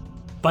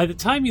 By the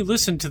time you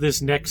listen to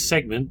this next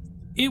segment,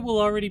 it will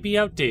already be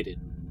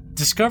outdated.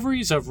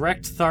 Discoveries of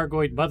wrecked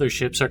Thargoid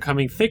motherships are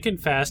coming thick and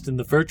fast in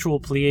the virtual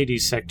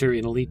Pleiades sector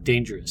in Elite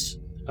Dangerous.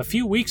 A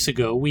few weeks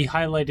ago, we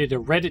highlighted a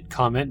Reddit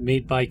comment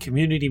made by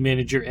community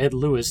manager Ed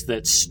Lewis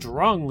that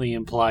strongly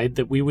implied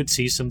that we would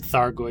see some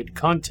Thargoid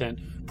content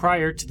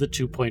prior to the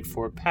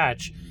 2.4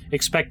 patch,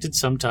 expected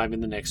sometime in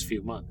the next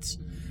few months.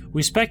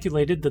 We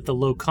speculated that the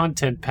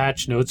low-content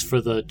patch notes for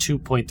the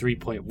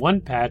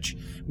 2.3.1 patch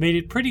made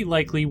it pretty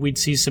likely we'd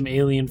see some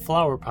alien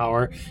flower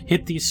power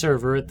hit the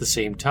server at the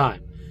same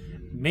time.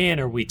 Man,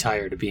 are we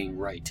tired of being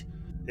right.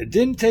 It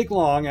didn't take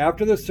long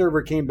after the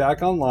server came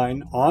back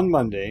online on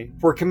Monday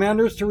for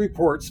commanders to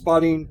report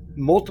spotting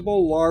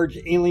multiple large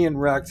alien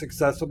wrecks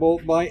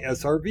accessible by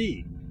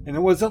SRV. And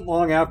it wasn't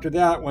long after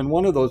that when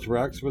one of those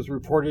wrecks was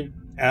reported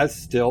as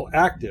still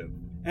active.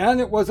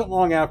 And it wasn't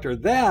long after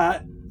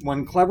that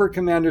when clever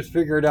commanders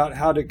figured out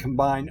how to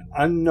combine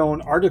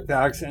unknown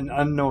artifacts and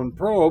unknown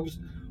probes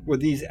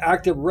with these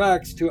active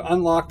wrecks to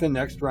unlock the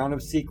next round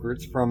of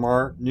secrets from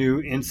our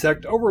new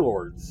insect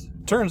overlords.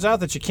 Turns out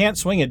that you can't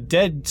swing a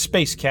dead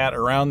space cat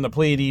around the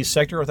Pleiades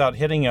sector without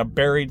hitting a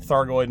buried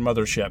Thargoid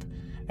mothership.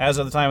 As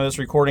of the time of this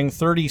recording,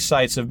 30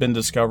 sites have been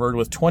discovered,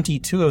 with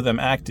 22 of them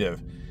active.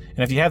 And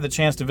if you have the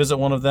chance to visit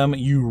one of them,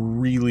 you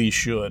really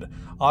should.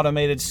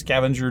 Automated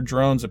scavenger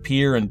drones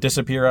appear and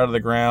disappear out of the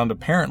ground,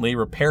 apparently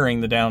repairing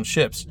the downed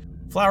ships.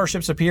 Flower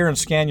ships appear and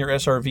scan your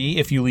SRV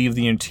if you leave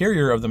the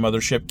interior of the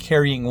mothership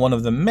carrying one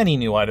of the many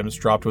new items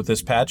dropped with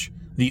this patch,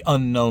 the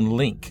Unknown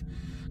Link.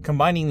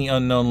 Combining the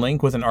Unknown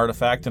Link with an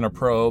artifact and a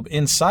probe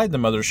inside the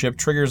mothership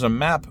triggers a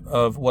map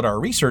of what our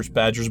research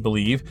badgers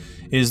believe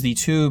is the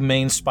two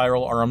main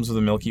spiral arms of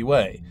the Milky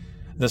Way.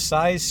 The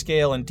size,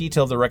 scale, and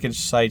detail of the wreckage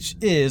sites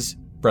is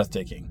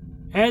breathtaking.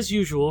 As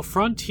usual,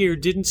 Frontier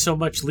didn't so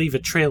much leave a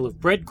trail of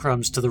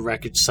breadcrumbs to the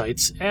wreckage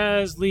sites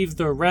as leave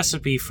the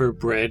recipe for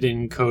bread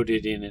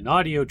encoded in an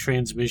audio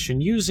transmission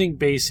using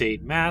base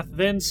 8 math,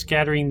 then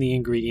scattering the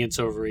ingredients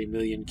over 1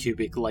 million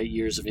cubic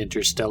light-years of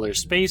interstellar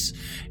space,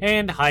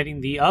 and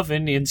hiding the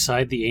oven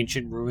inside the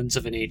ancient ruins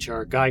of an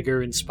H.R.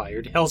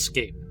 Geiger-inspired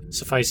hellscape.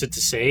 Suffice it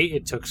to say,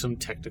 it took some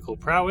technical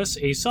prowess,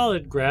 a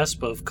solid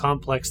grasp of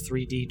complex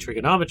 3D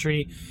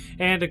trigonometry,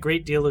 and a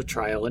great deal of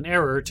trial and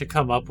error to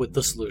come up with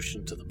the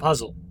solution to the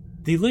puzzle.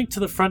 The link to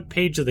the front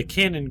page of the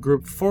Cannon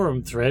Group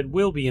forum thread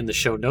will be in the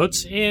show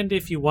notes, and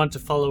if you want to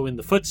follow in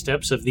the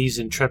footsteps of these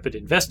intrepid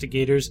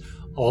investigators,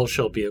 all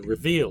shall be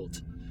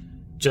revealed.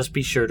 Just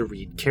be sure to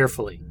read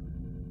carefully.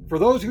 For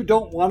those who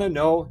don't want to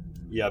know,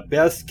 you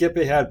best skip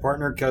ahead,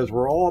 partner, because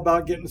we're all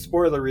about getting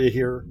spoilery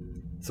here.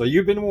 So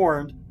you've been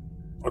warned.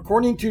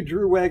 According to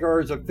Drew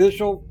Wagar's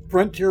official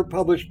Frontier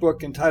published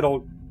book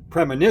entitled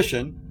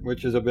Premonition,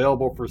 which is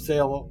available for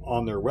sale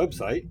on their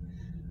website,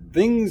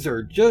 things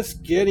are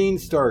just getting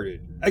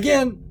started.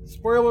 Again,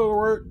 spoiler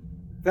alert,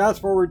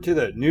 fast forward to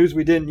the news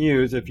we didn't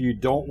use if you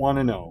don't want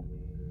to know.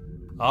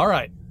 All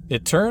right,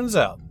 it turns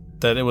out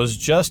that it was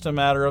just a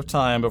matter of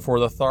time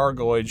before the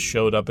Thargoids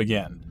showed up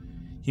again.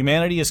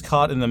 Humanity is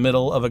caught in the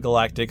middle of a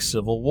galactic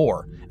civil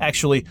war.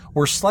 Actually,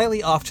 we're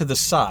slightly off to the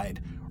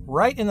side,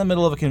 right in the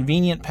middle of a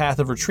convenient path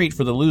of retreat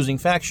for the losing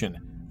faction,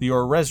 the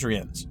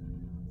Orezrians.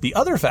 The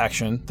other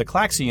faction, the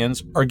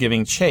Klaxians, are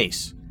giving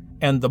chase.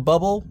 And the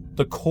bubble,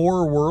 the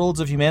core worlds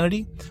of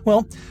humanity?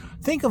 Well,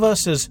 Think of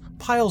us as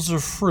piles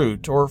of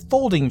fruit or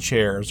folding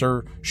chairs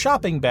or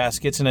shopping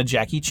baskets in a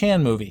Jackie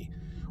Chan movie.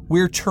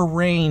 We're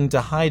terrain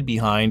to hide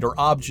behind or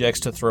objects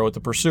to throw at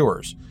the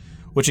pursuers,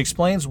 which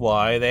explains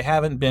why they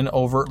haven't been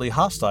overtly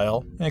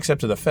hostile,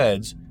 except to the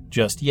feds,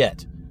 just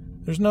yet.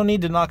 There's no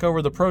need to knock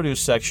over the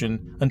produce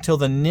section until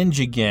the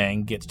ninja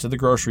gang gets to the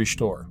grocery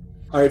store.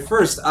 All right,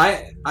 first,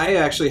 I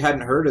actually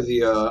hadn't heard of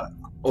the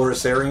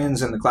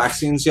Orosarians and the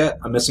Klaxians yet.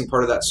 I'm missing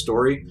part of that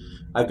story.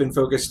 I've been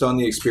focused on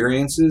the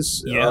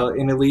experiences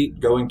in Elite,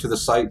 going to the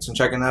sites and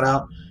checking that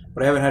out,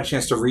 but I haven't had a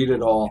chance to read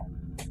it all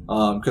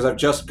because I've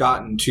just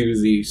gotten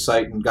to the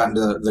site and gotten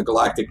to the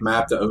galactic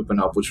map to open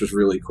up, which was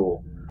really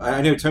cool.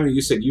 I know, Tony,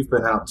 you said you've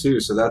been out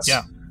too, so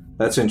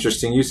that's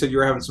interesting. You said you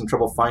were having some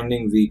trouble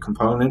finding the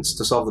components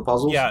to solve the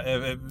puzzles? Yeah,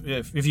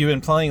 if you've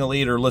been playing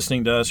Elite or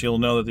listening to us, you'll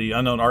know that the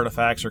unknown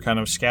artifacts are kind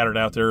of scattered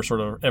out there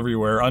sort of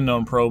everywhere.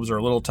 Unknown probes are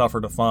a little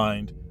tougher to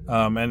find.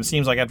 And it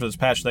seems like after this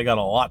patch, they got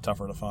a lot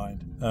tougher to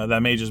find.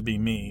 That may just be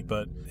me,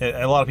 but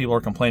a lot of people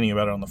are complaining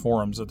about it on the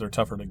forums that they're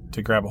tougher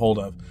to grab a hold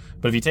of.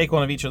 But if you take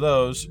one of each of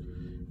those,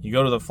 you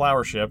go to the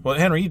flower ship. Well,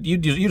 Henry, you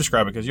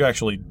describe it because you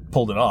actually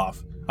pulled it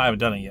off. I haven't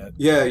done it yet.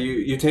 Yeah,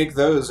 you take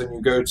those and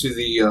you go to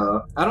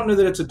the, I don't know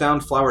that it's a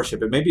downed flower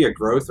ship. It may be a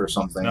growth or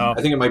something. No.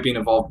 I think it might be an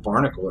evolved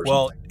barnacle or something.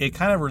 Well, it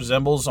kind of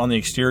resembles on the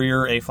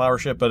exterior a flower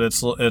ship, but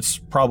it's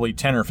probably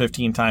 10 or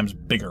 15 times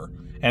bigger.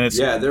 And it's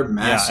they're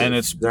massive. Yeah, and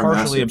it's they're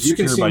partially massive. obscured.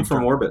 You can see them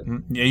from orbit.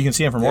 Yeah, you can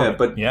see them from orbit.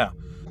 But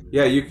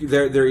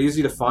they're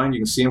easy to find. You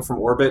can see them from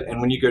orbit,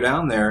 and when you go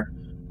down there,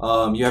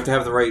 you have to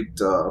have the right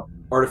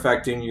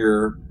artifact in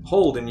your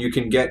hold, and you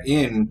can get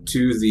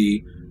into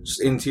the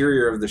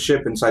interior of the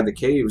ship inside the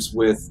caves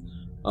with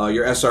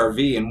your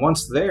SRV. And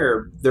once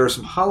there are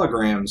some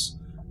holograms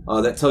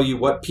that tell you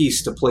what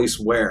piece to place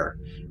where,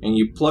 and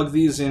you plug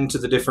these into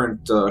the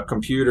different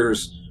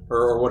computers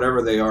or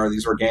whatever they are,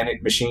 these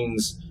organic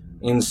machines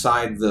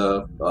inside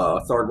the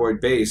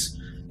Thargoid base,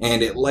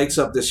 and it lights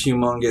up this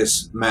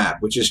humongous map,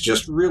 which is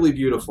just really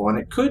beautiful. And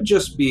it could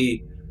just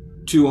be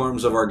two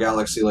arms of our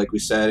galaxy, like we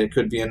said. It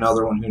could be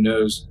another one, who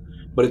knows.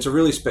 But it's a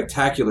really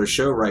spectacular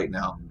show right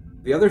now.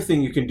 The other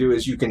thing you can do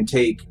is you can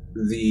take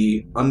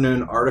the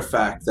unknown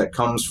artifact that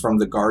comes from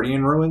the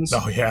Guardian ruins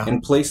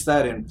and place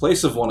that in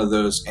place of one of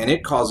those, and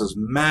it causes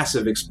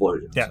massive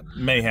explosions. Yeah,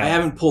 mayhem. I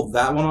haven't pulled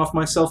that one off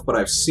myself, but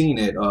I've seen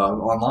it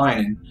online,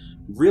 and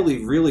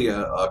really, really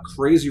a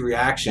crazy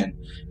reaction.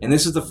 And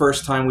this is the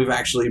first time we've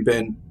actually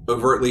been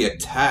overtly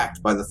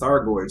attacked by the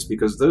Thargoids,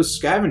 because those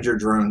scavenger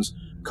drones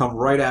come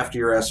right after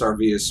your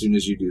SRV as soon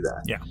as you do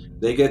that. Yeah.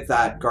 They get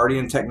that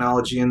Guardian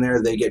technology in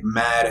there, they get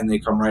mad, and they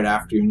come right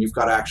after you, and you've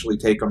got to actually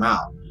take them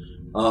out.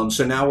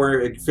 So now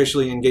we're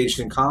officially engaged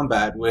in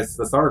combat with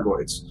the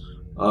Thargoids,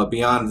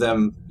 beyond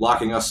them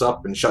locking us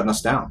up and shutting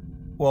us down.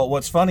 Well,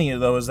 what's funny,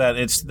 though, is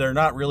that they're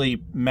not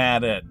really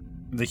mad at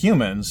the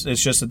humans.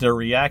 It's just that they're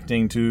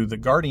reacting to the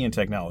Guardian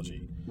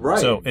technology. Right.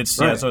 So it's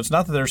so it's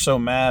not that they're so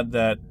mad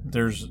that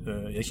there's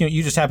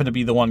you just happen to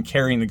be the one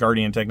carrying the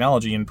Guardian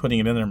technology and putting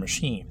it in their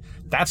machine.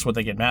 That's what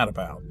they get mad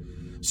about.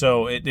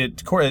 So it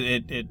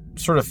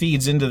sort of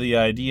feeds into the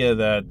idea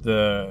that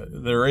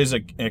there is a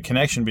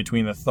connection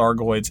between the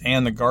Thargoids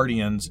and the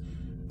Guardians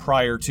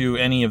prior to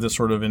any of the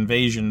sort of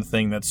invasion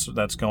thing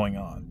that's going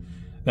on.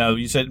 Now,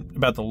 you said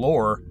about the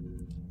lore.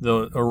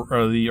 The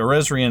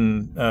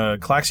Orosarian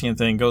Klaxian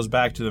thing goes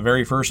back to the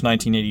very first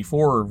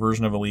 1984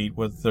 version of Elite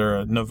with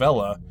their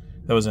novella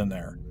that was in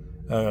there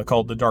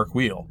called The Dark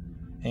Wheel.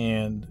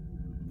 And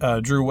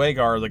Drew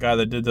Wagar, the guy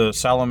that did the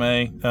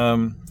Salome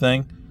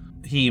thing,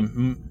 he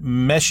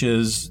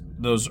meshes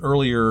those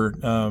earlier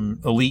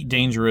Elite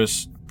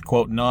dangerous,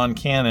 quote,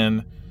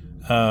 non-canon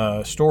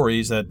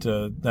stories that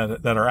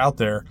are out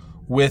there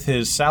with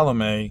his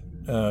Salome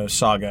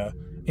saga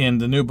in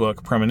the new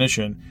book,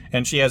 Premonition,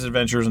 and she has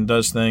adventures and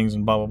does things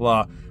and blah, blah,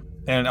 blah.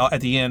 And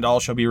at the end, all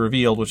shall be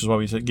revealed, which is why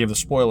we gave the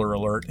spoiler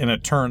alert. And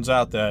it turns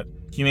out that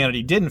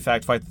humanity did, in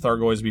fact, fight the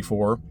Thargoids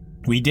before.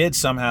 We did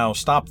somehow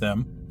stop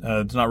them.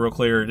 It's not real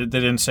clear. They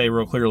didn't say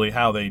real clearly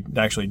how they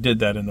actually did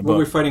that in the book. Were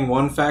we fighting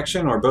one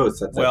faction or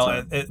both at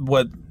that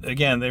time?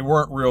 Again, they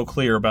weren't real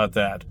clear about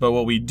that. But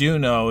what we do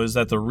know is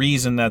that the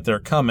reason that they're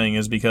coming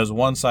is because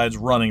one side's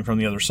running from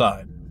the other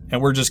side.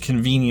 And we're just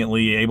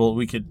conveniently able,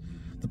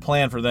 the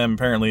plan for them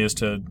apparently is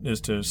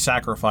to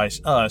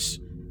sacrifice us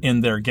in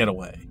their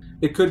getaway.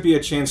 It could be a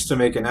chance to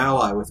make an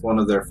ally with one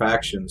of their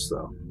factions,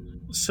 though.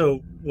 So,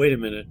 wait a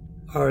minute.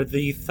 Are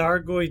the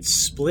Thargoids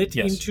split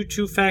into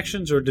two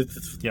factions, or did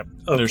Yep.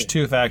 Okay. There's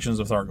two factions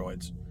of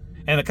Thargoids.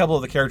 And a couple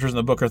of the characters in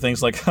the book are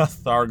things like,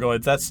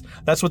 Thargoids,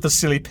 that's what the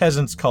silly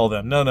peasants call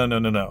them. No.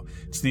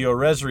 It's the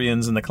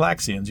Orosarians and the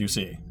Klaxians, you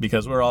see,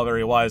 because we're all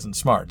very wise and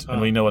smart, and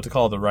we know what to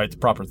call the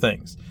proper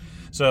things.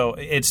 So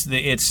it's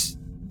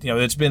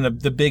been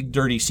the big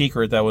dirty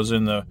secret that was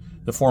in the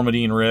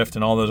Formidine Rift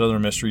and all those other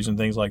mysteries and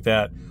things like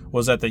that,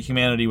 was that the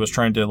humanity was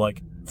trying to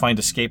find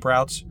escape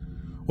routes,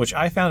 which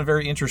I found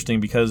very interesting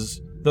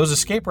because those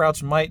escape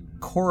routes might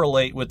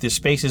correlate with the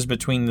spaces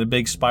between the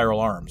big spiral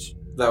arms.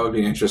 That would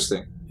be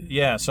interesting.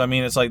 Yeah, so I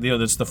mean, it's like,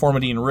 it's the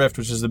Formidine Rift,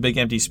 which is the big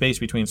empty space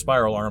between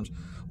spiral arms.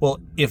 Well,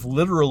 if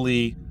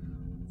literally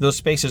those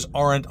spaces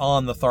aren't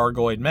on the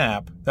Thargoid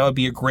map, that would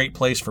be a great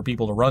place for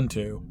people to run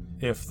to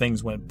if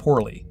things went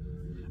poorly.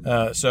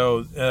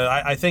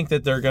 I think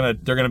that they're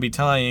gonna be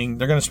tying.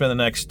 They're gonna spend the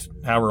next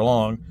however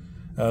long,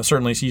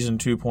 certainly season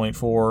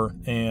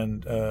 2.4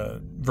 and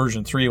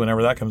version 3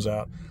 whenever that comes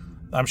out.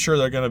 I'm sure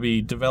they're going to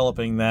be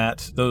developing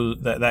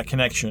that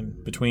connection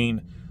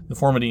between the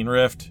Formidine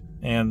Rift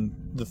and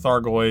the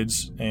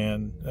Thargoids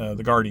and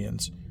the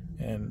Guardians,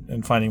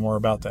 and finding more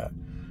about that.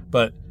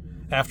 But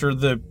after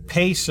the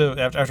pace of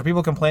after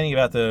people complaining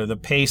about the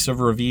pace of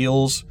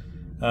reveals,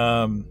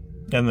 and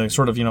the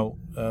sort of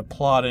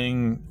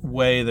plotting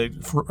way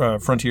that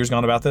Frontier's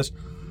gone about this,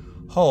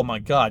 oh my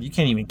God, you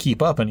can't even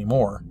keep up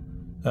anymore.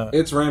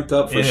 It's ramped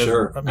up for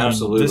sure. I mean,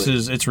 absolutely.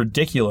 It's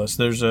ridiculous.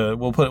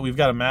 We've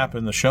got a map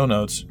in the show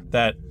notes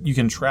that you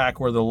can track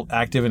where the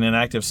active and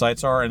inactive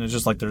sites are, and it's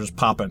just like they're just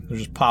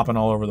popping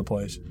all over the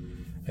place.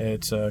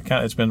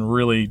 It's been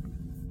really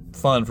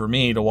fun for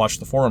me to watch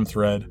the forum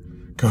thread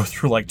go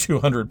through like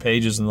 200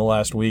 pages in the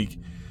last week,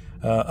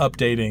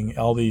 updating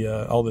all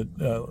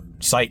the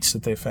sites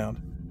that they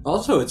found.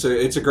 Also, it's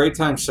a great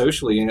time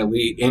socially in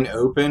Elite, in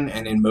Open,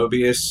 and in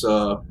Mobius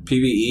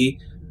PvE.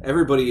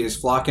 Everybody is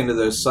flocking to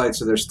those sites,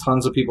 so there's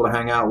tons of people to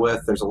hang out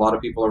with. There's a lot of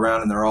people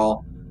around, and they're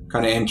all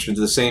kind of interested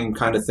in the same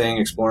kind of thing,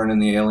 exploring in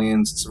the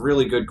aliens. It's a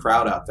really good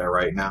crowd out there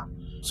right now.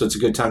 So it's a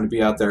good time to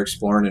be out there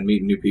exploring and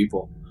meeting new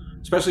people,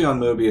 especially on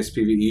Mobius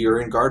PvE or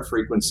in Guard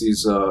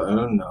Frequency's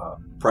own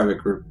private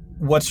group.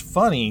 What's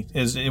funny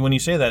is when you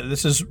say that,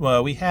 this is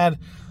we had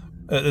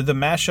the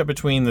mashup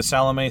between the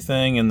Salome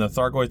thing and the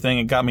Thargoid thing.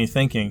 It got me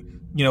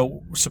thinking,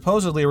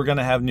 supposedly we're going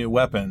to have new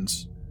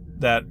weapons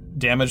that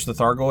damage the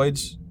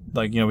Thargoids,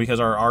 because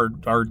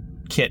our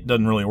kit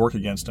doesn't really work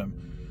against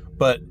them.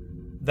 But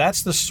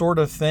that's the sort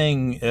of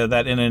thing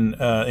that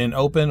in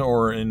Open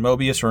or in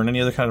Mobius or in any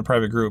other kind of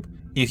private group,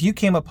 if you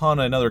came upon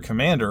another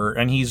commander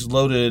and he's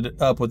loaded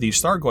up with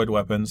these Thargoid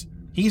weapons,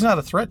 he's not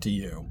a threat to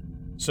you.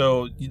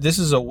 So this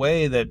is a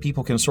way that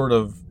people can sort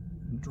of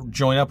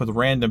join up with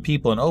random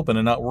people in Open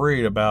and not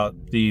worried about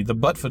the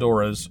butt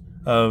fedoras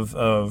of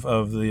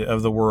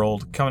the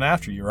world coming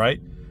after you, right?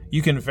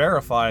 You can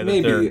verify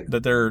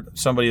that they're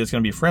somebody that's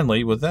going to be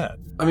friendly with that.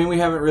 I mean, we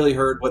haven't really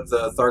heard what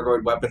the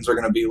Thargoid weapons are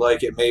going to be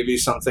like. It may be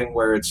something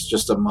where it's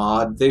just a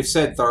mod. They've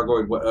said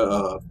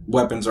Thargoid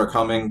weapons are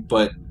coming,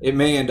 but it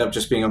may end up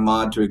just being a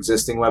mod to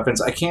existing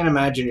weapons. I can't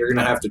imagine you're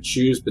going to have to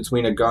choose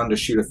between a gun to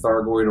shoot a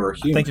Thargoid or a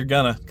human. I think you're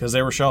gonna, because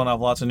they were showing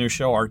off lots of new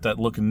show art that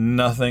look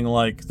nothing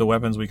like the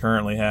weapons we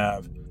currently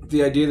have.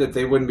 The idea that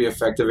they wouldn't be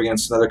effective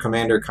against another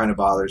commander kind of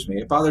bothers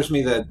me. It bothers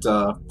me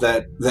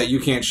that you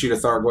can't shoot a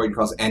Thargoid and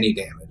cause any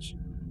damage.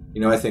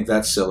 I think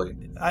that's silly.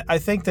 I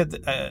think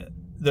that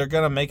they're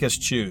going to make us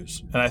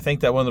choose. And I think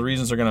that one of the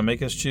reasons they're going to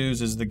make us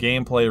choose is the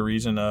gameplay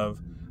reason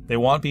of they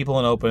want people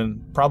in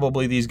Open.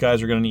 Probably these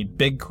guys are going to need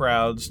big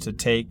crowds to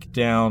take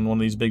down one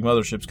of these big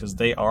motherships because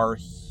they are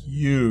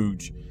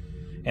huge.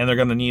 And they're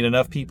going to need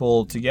enough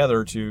people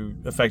together to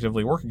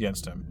effectively work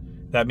against them.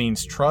 That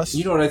means trust.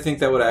 You know what I think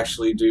that would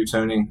actually do,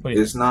 Tony?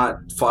 Is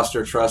not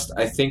foster trust.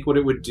 I think what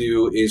it would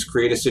do is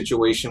create a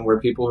situation where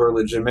people who are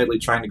legitimately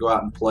trying to go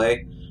out and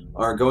play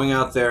are going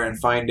out there and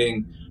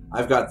finding,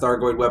 I've got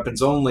Thargoid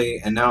weapons only,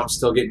 and now I'm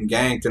still getting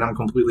ganked and I'm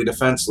completely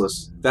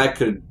defenseless. That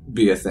could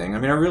be a thing. I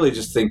mean, I really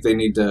just think they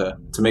need to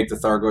make the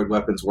Thargoid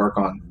weapons work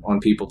on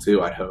people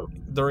too, I'd hope.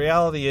 The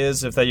reality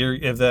is, if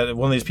that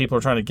one of these people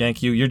are trying to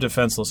gank you, you're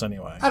defenseless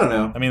anyway. I don't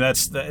know. I mean,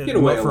 that's get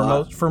away a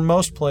lot. For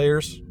most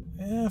players.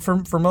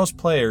 For most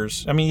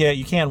players, I mean, yeah,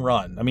 you can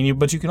run. I mean,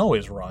 but you can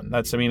always run.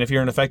 If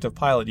you're an effective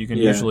pilot, you can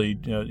usually,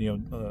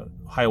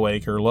 high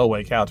wake or low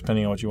wake out,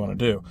 depending on what you want to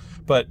do.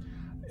 But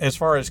as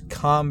far as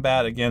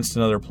combat against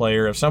another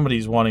player, if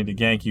somebody's wanting to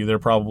gank you, they're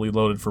probably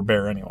loaded for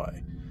bear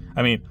anyway.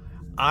 I mean,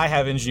 I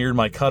have engineered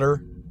my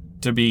cutter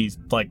to be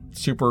like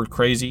super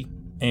crazy,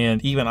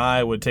 and even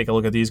I would take a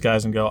look at these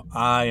guys and go,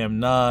 I am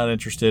not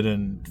interested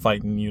in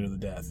fighting you to the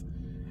death,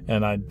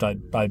 and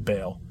I'd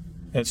bail.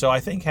 And so I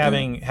think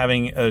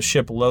having a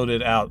ship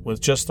loaded out with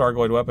just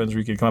Thargoid weapons where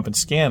you could come up and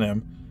scan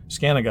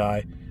a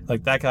guy,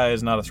 like that guy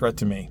is not a threat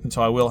to me. And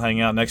so I will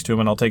hang out next to him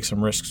and I'll take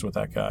some risks with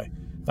that guy.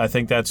 I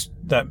think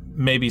that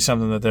may be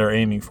something that they're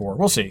aiming for.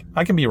 We'll see.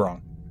 I can be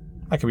wrong.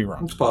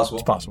 It's possible.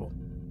 It's possible.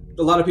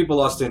 A lot of people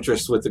lost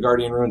interest with the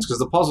Guardian Runes because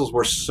the puzzles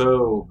were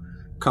so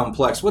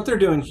complex. What they're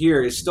doing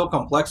here is still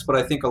complex, but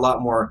I think a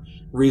lot more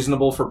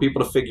reasonable for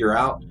people to figure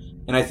out.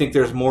 And I think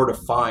there's more to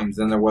find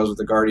than there was with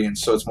the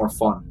Guardians, so it's more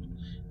fun.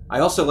 I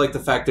also like the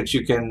fact that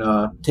you can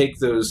take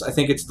those, I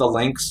think it's the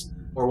links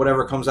or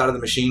whatever comes out of the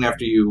machine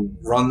after you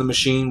run the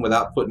machine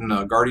without putting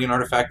a Guardian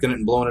artifact in it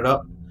and blowing it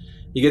up.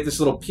 You get this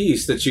little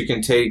piece that you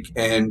can take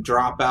and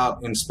drop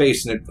out in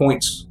space, and it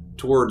points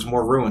towards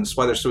more ruins. That's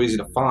why they're so easy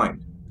to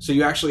find. So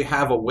you actually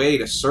have a way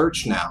to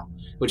search now,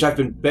 which I've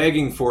been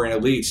begging for in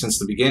Elite since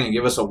the beginning.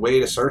 Give us a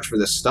way to search for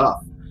this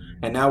stuff.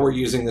 And now we're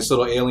using this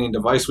little alien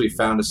device we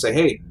found to say,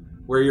 hey,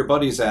 where are your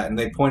buddies at? And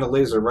they point a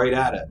laser right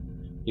at it.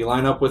 You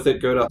line up with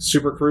it, go to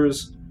Super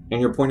Cruise,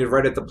 and you're pointed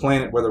right at the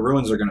planet where the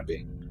ruins are going to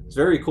be. It's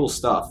very cool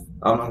stuff.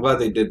 I'm glad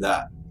they did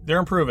that. They're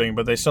improving,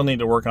 but they still need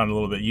to work on it a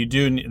little bit.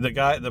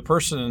 The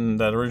person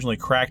that originally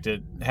cracked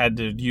it had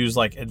to use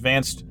like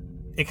advanced.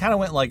 It kind of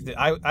went like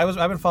I've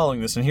been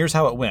following this, and here's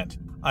how it went.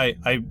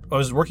 I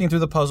was working through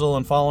the puzzle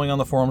and following on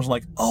the forums,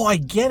 like, oh, I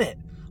get it.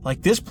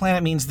 Like, this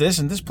planet means this,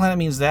 and this planet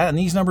means that, and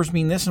these numbers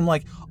mean this. And I'm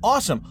like,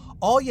 awesome.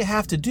 All you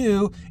have to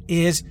do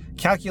is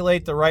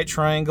calculate the right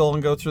triangle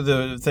and go through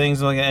the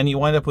things, and you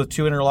wind up with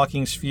 2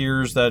 interlocking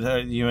spheres that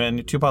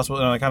and 2 possible.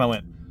 And I kind of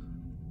went,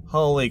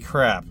 holy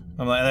crap!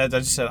 I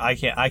just said, I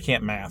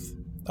can't math.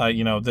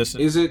 This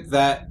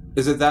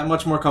is it that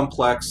much more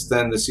complex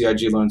than the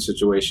CIG loan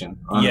situation?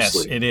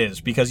 Honestly? Yes, it is,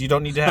 because you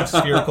don't need to have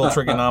spherical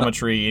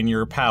trigonometry in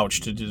your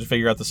pouch to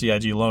figure out the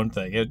CIG loan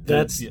thing.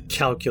 That's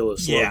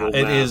calculus level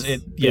it math.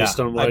 Is. Based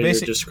on what you're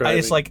describing.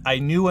 It's like I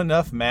knew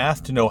enough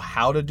math to know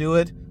how to do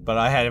it, but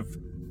I have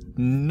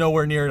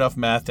nowhere near enough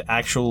math to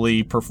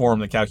actually perform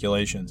the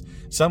calculations.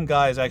 Some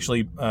guys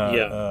actually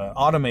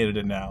automated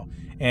it now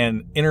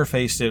and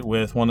interfaced it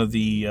with one of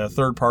the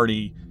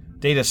third-party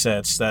data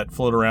sets that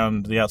float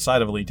around the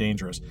outside of Elite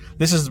Dangerous.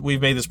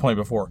 We've made this point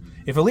before.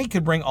 If Elite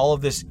could bring all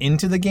of this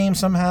into the game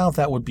somehow,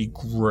 that would be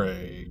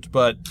great.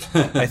 But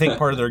I think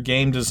part of their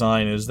game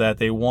design is that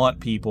they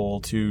want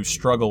people to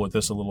struggle with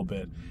this a little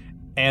bit.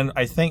 And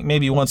I think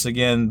maybe once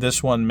again,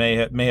 this one may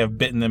have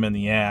bitten them in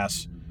the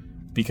ass,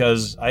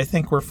 because I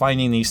think we're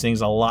finding these things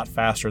a lot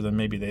faster than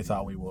maybe they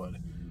thought we would.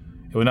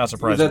 It would not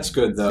surprise me. That's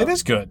good, though. It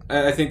is good.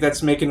 I think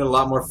that's making it a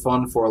lot more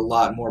fun for a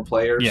lot more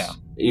players. Yeah.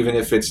 Even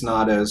if it's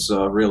not as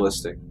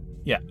realistic.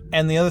 Yeah,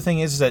 and the other thing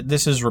is that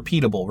this is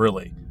repeatable,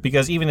 really,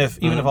 because even if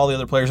all the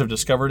other players have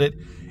discovered it,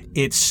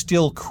 it's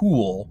still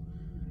cool.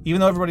 Even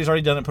though everybody's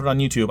already done it and put it on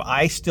YouTube,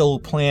 I still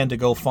plan to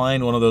go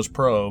find one of those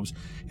probes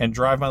and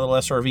drive my little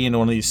SRV into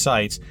one of these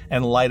sites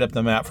and light up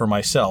the map for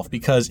myself,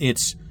 because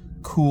it's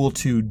cool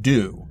to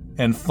do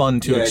and fun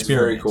to experience. It's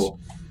very cool.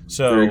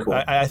 So very cool.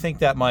 I think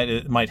that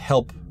might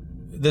help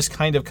this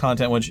kind of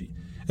content, which,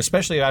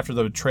 especially after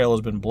the trail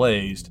has been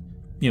blazed,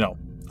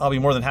 I'll be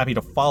more than happy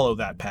to follow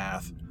that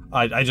path.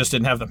 I just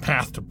didn't have the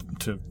path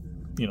to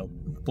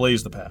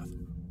blaze the path.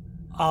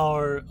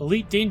 Our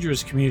Elite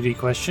Dangerous community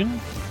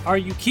question: are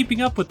you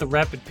keeping up with the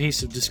rapid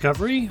pace of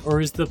discovery, or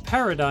is the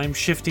paradigm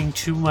shifting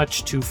too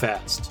much too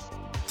fast?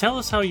 Tell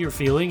us how you're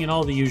feeling in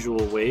all the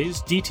usual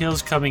ways,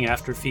 details coming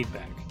after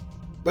feedback.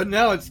 But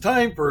now it's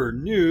time for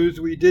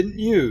news we didn't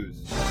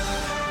use.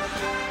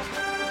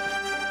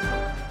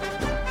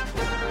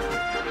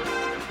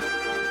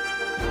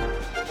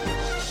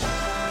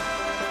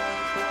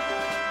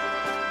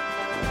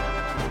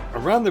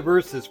 Around the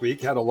Verse this week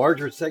had a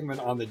larger segment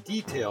on the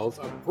details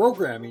of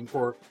programming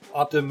for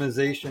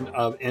optimization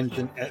of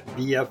engine at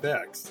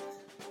VFX.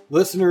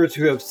 Listeners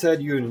who have said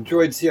you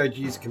enjoyed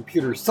CIG's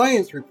computer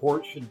science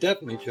report should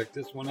definitely check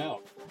this one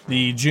out.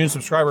 The June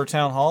subscriber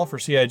town hall for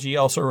CIG,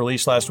 also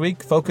released last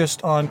week,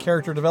 focused on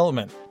character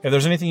development. If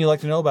there's anything you'd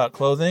like to know about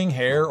clothing,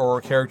 hair, or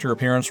character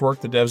appearance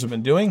work the devs have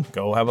been doing,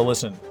 go have a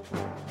listen.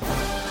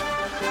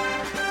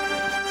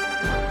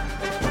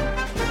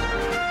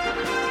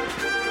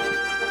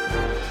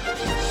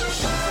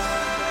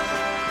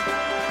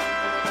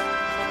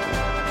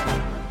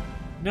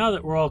 Now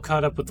that we're all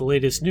caught up with the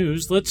latest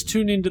news, let's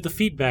tune into the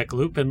feedback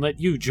loop and let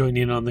you join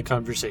in on the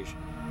conversation.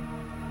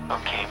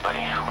 Okay, buddy,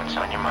 what's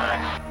on your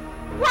mind?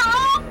 We're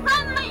all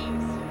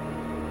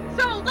friendlies!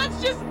 So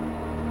let's just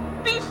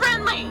be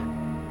friendly!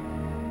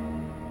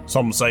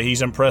 Some say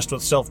he's impressed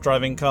with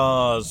self-driving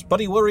cars, but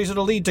he worries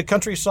it'll lead to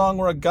country song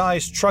where a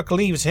guy's truck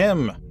leaves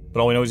him.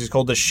 But all we know is he's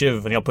called the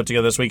Shiv, and he'll put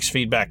together this week's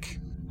feedback.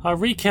 A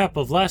recap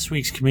of last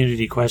week's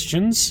community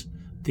questions.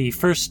 The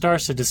first Star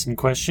Citizen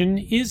question: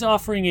 is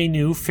offering a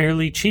new,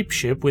 fairly cheap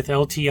ship with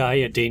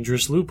LTI a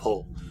dangerous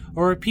loophole?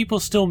 Or are people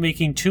still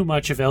making too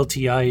much of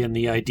LTI and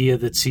the idea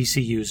that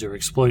CCUs are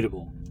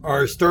exploitable?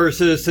 Our Star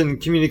Citizen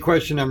community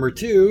question number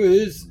 2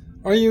 is: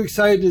 are you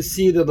excited to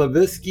see the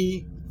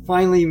Levisky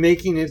finally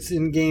making its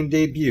in-game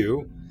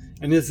debut?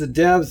 And is the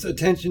devs'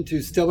 attention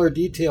to stellar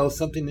detail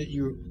something that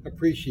you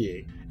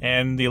appreciate?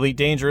 And the Elite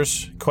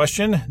Dangerous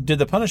question: did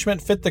the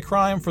punishment fit the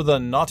crime for the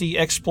naughty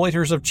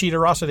exploiters of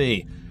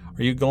cheaterosity?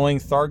 Are you going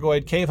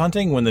Thargoid cave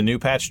hunting when the new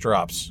patch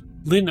drops?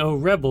 Lynn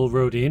O'Rebel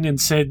wrote in and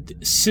said,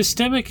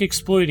 systemic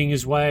exploiting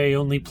is why I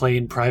only play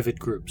in private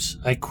groups.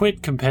 I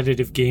quit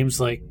competitive games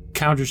like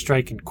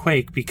Counter-Strike and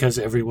Quake because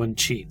everyone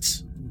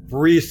cheats.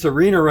 Bree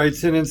Serena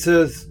writes in and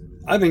says,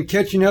 I've been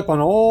catching up on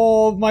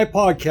all of my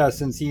podcasts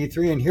since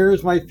E3, and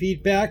here's my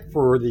feedback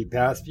for the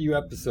past few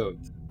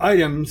episodes.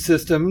 Item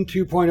System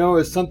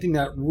 2.0 is something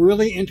that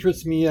really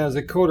interests me as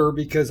a coder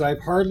because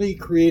I've hardly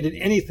created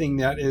anything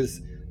that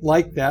is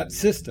like that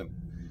system.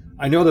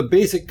 I know the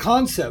basic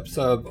concepts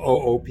of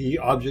OOP,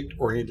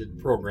 object-oriented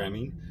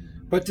programming,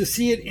 but to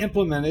see it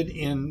implemented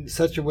in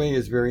such a way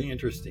is very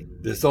interesting.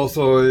 This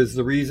also is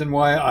the reason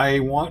why I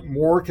want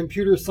more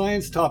computer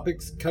science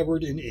topics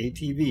covered in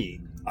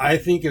ATV. I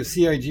think if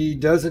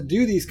CIG doesn't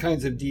do these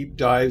kinds of deep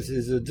dives, it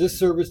is a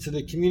disservice to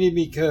the community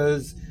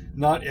because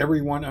not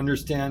everyone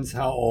understands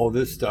how all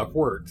this stuff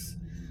works.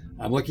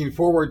 I'm looking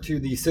forward to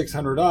the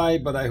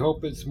 600i, but I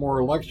hope it's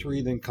more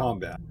luxury than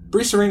combat.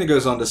 Bree Serena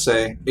goes on to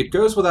say, it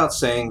goes without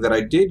saying that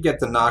I did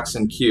get the Nox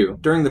and Q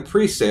during the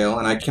pre-sale,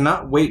 and I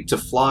cannot wait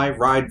to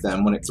ride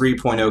them when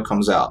 3.0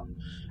 comes out.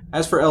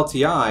 As for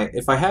LTI,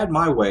 if I had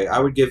my way, I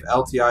would give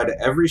LTI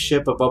to every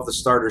ship above the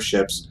starter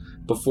ships,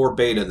 before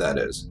beta that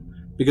is.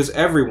 Because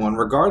everyone,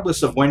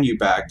 regardless of when you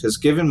backed, has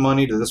given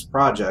money to this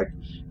project,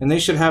 and they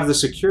should have the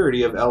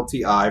security of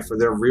LTI for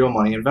their real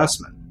money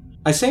investment.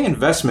 I say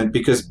investment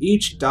because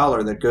each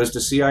dollar that goes to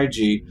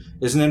CIG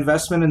is an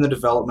investment in the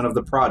development of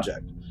the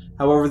project.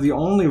 However, the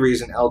only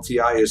reason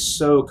LTI is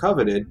so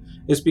coveted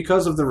is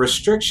because of the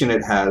restriction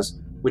it has,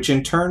 which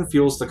in turn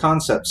fuels the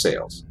concept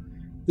sales.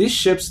 These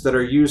ships that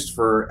are used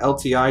for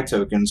LTI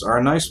tokens are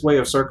a nice way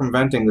of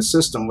circumventing the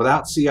system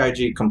without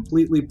CIG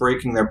completely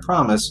breaking their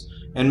promise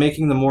and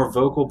making the more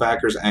vocal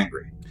backers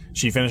angry.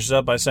 She finishes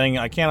up by saying,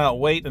 I cannot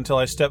wait until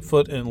I step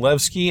foot in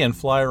Levski and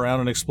fly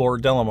around and explore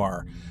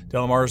Delamar.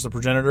 Delamar is the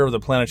progenitor of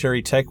the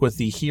planetary tech with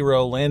the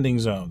hero landing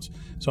zones.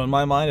 So in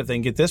my mind, if they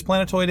can get this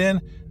planetoid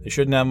in, they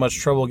shouldn't have much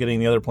trouble getting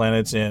the other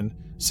planets in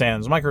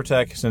Sans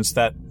Microtech, since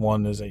that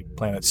one is a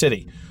planet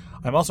city.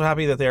 I'm also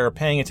happy that they are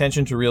paying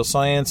attention to real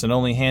science and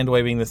only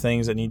hand-waving the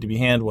things that need to be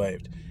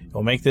hand-waved. It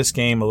will make this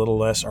game a little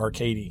less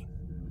arcadey.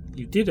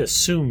 You did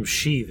assume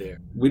she there.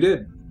 We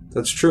did.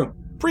 That's true.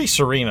 Pretty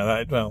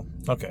Serena. Well,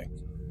 okay.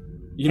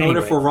 You know what?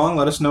 If we're wrong,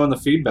 let us know in the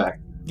feedback.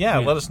 Yeah,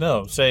 let us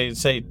know. Say.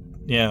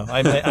 Yeah,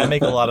 I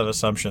make a lot of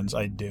assumptions.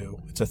 I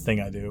do. It's a thing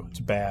I do. It's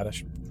bad. I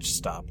should just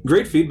stop.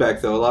 Great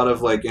feedback, though. A lot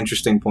of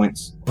interesting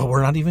points. But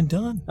we're not even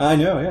done. I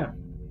know. Yeah.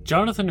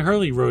 Jonathan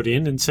Hurley wrote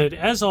in and said,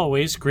 as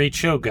always, great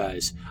show,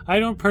 guys. I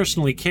don't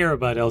personally care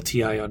about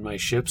LTI on my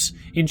ships.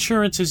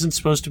 Insurance isn't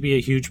supposed to be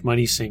a huge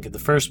money sink in the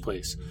first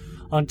place.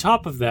 On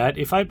top of that,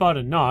 if I bought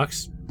a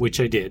Nox, which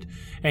I did,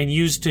 and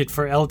used it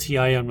for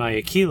LTI on my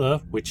Aquila,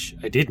 which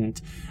I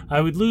didn't,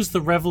 I would lose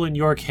the Revel and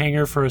York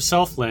hangar for a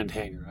Southland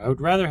hangar. I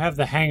would rather have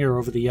the hangar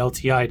over the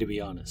LTI, to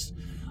be honest.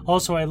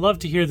 Also, I love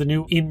to hear the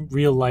new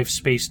in-real-life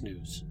space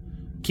news.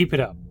 Keep it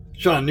up.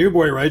 Sean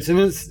Newboy writes in,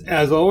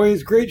 as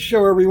always, great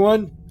show,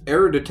 everyone.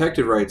 Error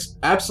Detected writes,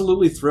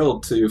 absolutely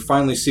thrilled to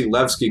finally see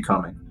Levski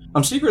coming.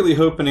 I'm secretly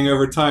hoping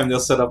over time they'll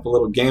set up a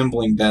little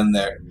gambling den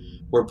there,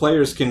 where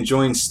players can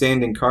join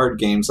standing card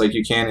games like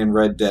you can in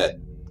Red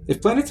Dead.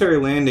 If planetary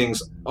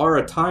landings are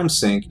a time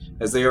sink,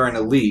 as they are in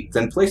Elite,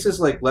 then places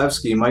like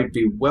Levski might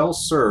be well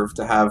served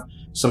to have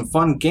some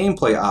fun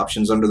gameplay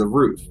options under the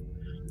roof.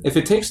 If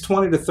it takes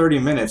 20 to 30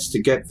 minutes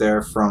to get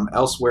there from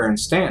elsewhere in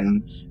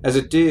Stanton, as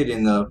it did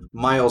in the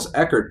Miles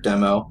Eckert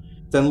demo,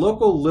 then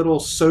local little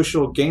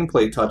social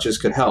gameplay touches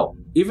could help.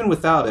 Even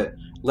without it,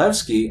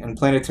 Levski and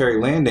planetary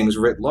landings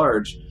writ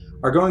large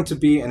are going to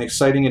be an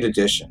exciting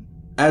addition.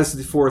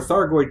 As for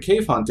Thargoid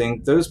cave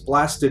hunting, those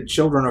blasted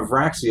children of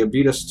Raxia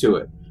beat us to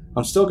it.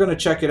 I'm still going to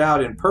check it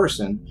out in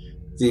person.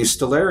 The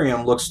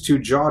Stellarium looks too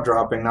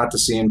jaw-dropping not to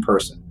see in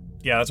person.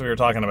 Yeah, that's what we were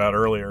talking about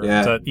earlier.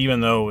 Yeah. That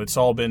even though it's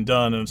all been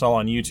done and it's all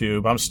on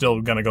YouTube, I'm still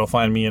going to go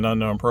find me an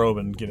unknown probe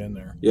and get in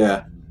there.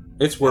 Yeah,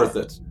 it's worth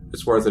it.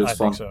 It's worth it. It's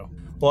fun. I think so.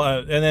 Well,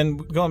 and then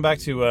going back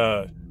to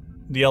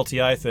the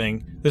LTI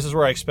thing, this is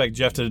where I expect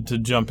Jeff to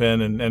jump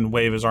in and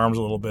wave his arms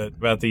a little bit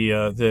about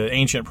the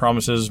ancient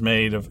promises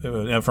made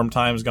from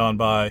times gone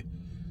by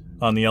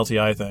on the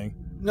LTI thing.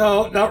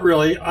 No, not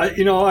really. I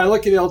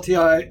look at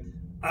LTI.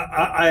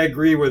 I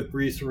agree with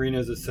Bree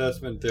Serena's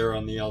assessment there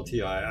on the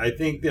LTI. I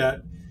think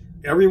that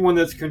everyone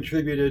that's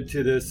contributed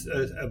to this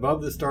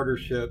above the starter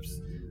ships,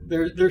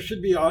 there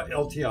should be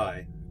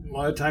LTI. A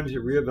lot of times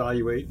you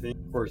reevaluate things.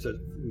 Of course, it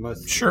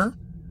must. Sure.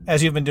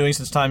 As you've been doing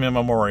since time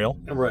immemorial.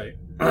 Right.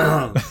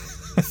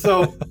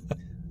 So,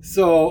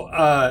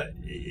 I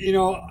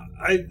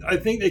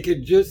think they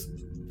could just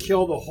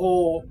kill the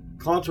whole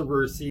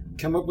controversy,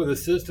 come up with a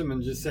system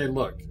and just say,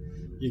 look,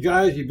 you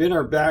guys, you've been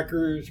our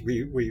backers.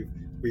 We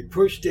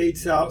push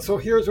dates out. So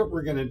here's what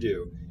we're going to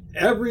do.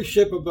 Every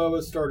ship above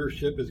a starter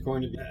ship is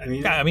going to be,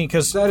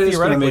 because that is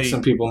going to make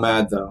some people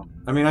mad, though.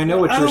 I mean, I know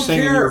what you're saying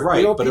and you're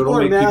right, but it'll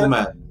make people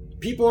mad.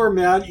 People are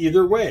mad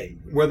either way,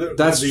 whether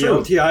that's the true.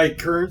 LTI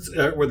current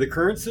with the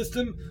current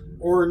system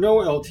or no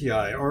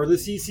LTI or the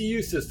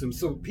CCU system.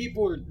 So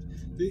people are,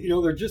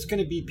 they're just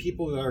going to be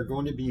people that are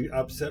going to be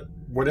upset,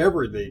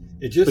 whatever they.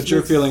 But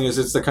your feeling is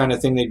it's the kind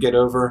of thing they get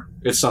over.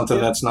 It's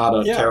something that's not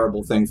a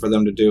terrible thing for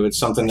them to do. It's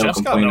something they'll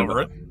complain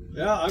over.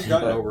 Yeah, I've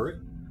gotten over it.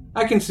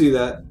 I can see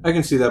that. I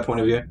can see that point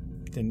of view.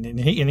 And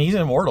he's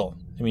immortal.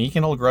 I mean, he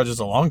can hold grudges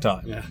a long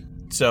time. Yeah.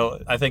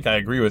 So I think I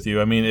agree with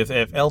you. I mean, if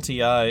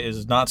LTI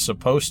is not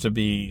supposed to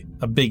be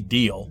a big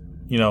deal,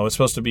 it's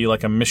supposed to be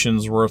like a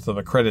mission's worth of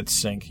a credit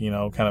sink,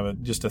 kind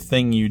of just a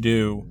thing you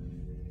do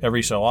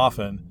every so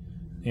often,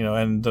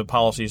 and the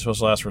policy is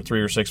supposed to last for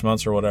 3 or 6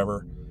 months or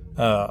whatever.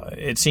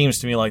 It seems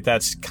to me like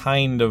that's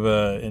kind of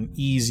an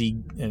easy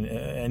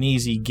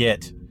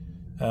get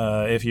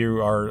if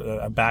you are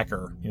a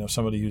backer,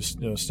 somebody who's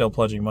still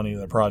pledging money to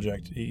the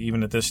project,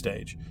 even at this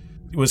stage.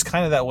 It was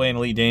kind of that way in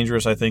Elite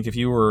Dangerous, I think. If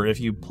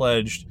you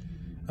pledged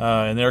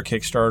in their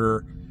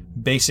Kickstarter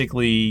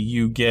basically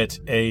you get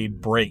a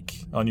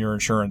break on your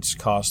insurance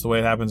costs. The way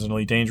it happens in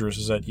Elite Dangerous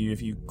is that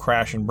if you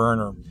crash and burn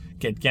or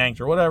get ganked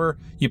or whatever,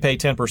 you pay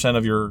 10%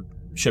 of your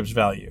ship's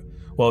value.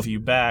 Well, if you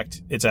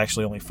backed, it's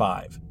actually only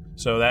 5%.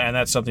 So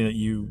that's something that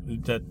you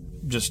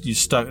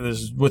stuck. This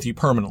is with you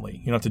permanently.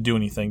 You don't have to do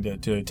anything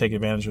to take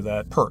advantage of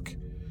that perk.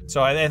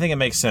 So I think it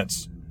makes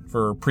sense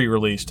for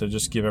pre-release to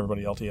just give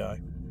everybody LTI.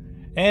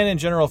 And in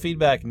general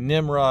feedback,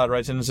 Nimrod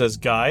writes in and says,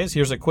 "Guys,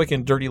 here's a quick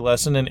and dirty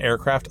lesson in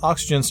aircraft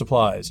oxygen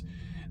supplies.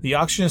 The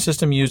oxygen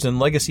system used in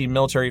legacy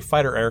military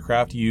fighter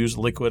aircraft use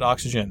liquid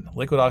oxygen.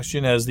 Liquid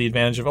oxygen has the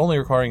advantage of only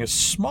requiring a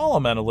small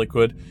amount of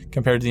liquid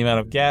compared to the amount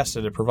of gas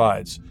that it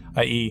provides,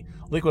 i.e.,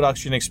 liquid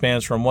oxygen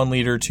expands from 1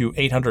 liter to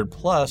 800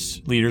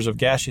 plus liters of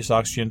gaseous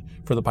oxygen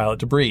for the pilot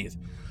to breathe.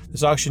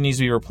 This oxygen needs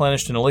to be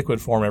replenished in a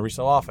liquid form every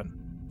so often.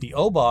 The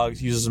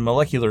O-Bogs uses a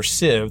molecular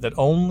sieve that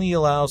only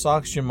allows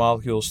oxygen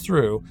molecules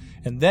through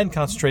and then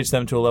concentrates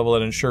them to a level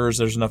that ensures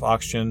there's enough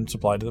oxygen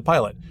supplied to the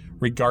pilot,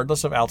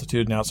 regardless of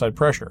altitude and outside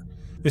pressure.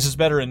 This is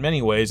better in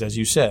many ways, as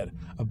you said.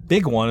 A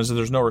big one is that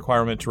there's no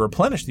requirement to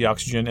replenish the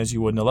oxygen as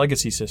you would in a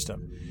legacy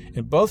system.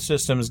 In both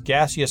systems,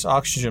 gaseous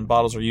oxygen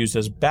bottles are used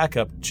as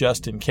backup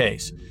just in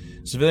case.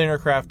 Civilian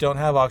aircraft don't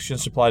have oxygen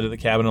supplied to the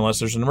cabin unless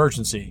there's an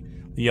emergency,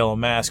 the yellow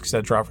masks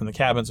that drop from the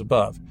cabins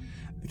above.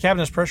 The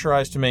cabin is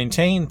pressurized to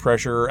maintain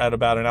pressure at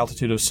about an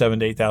altitude of 7,000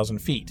 to 8,000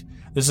 feet.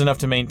 This is enough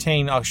to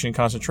maintain oxygen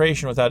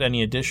concentration without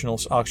any additional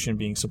oxygen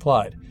being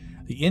supplied.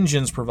 The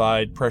engines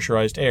provide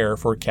pressurized air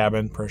for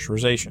cabin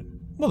pressurization.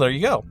 Well, there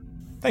you go.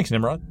 Thanks,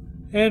 Nimrod.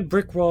 And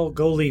Brickwall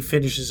Goalie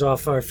finishes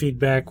off our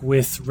feedback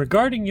with,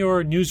 regarding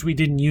your News We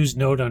Didn't Use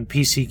note on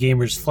PC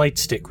Gamer's Flight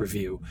Stick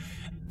review,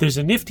 there's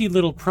a nifty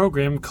little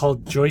program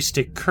called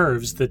Joystick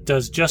Curves that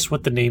does just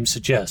what the name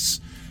suggests.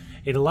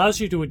 It allows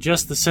you to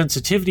adjust the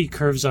sensitivity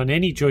curves on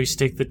any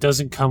joystick that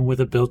doesn't come with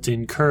a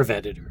built-in curve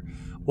editor.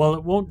 While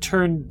it won't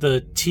turn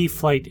the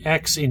T-Flight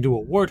X into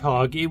a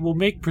Warthog, it will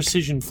make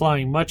precision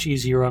flying much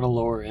easier on a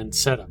lower-end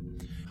setup.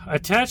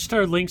 Attached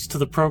are links to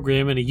the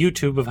program and a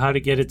YouTube of how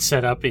to get it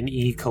set up in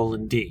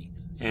E:D,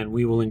 and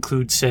we will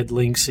include said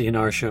links in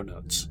our show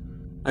notes.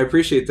 I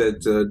appreciate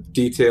that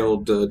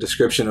detailed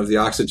description of the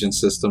oxygen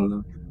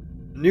system.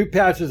 New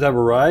patches have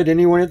arrived.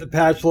 Anyone at the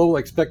patch level,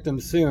 expect them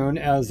soon.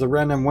 As the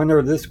random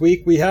winner this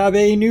week, we have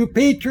a new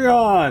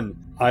Patreon,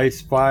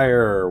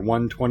 Icefire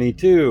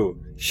 122.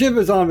 Shiv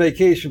is on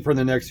vacation for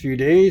the next few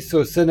days,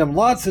 so send him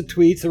lots of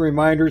tweets and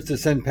reminders to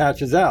send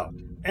patches out.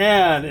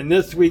 And in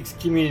this week's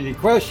community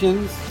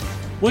questions,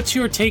 what's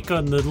your take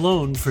on the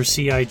loan for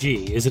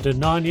CIG? Is it a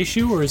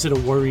non-issue or is it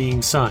a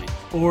worrying sign?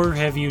 Or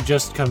have you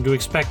just come to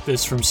expect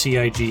this from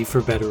CIG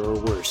for better or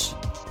worse?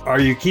 Are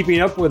you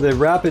keeping up with the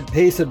rapid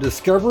pace of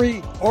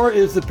discovery, or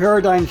is the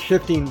paradigm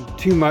shifting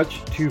too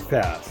much too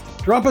fast?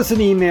 Drop us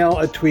an email,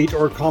 a tweet,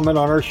 or comment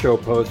on our show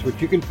post,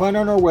 which you can find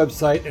on our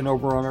website and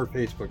over on our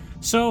Facebook.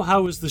 So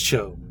how was the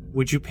show?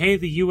 Would you pay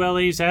the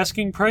ULA's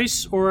asking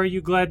price, or are you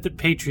glad that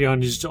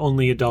Patreon is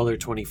only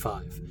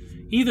 $1.25?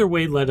 Either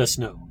way, let us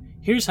know.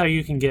 Here's how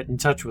you can get in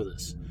touch with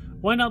us.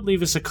 Why not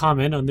leave us a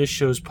comment on this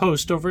show's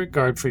post over at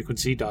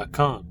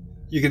guardfrequency.com?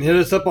 You can hit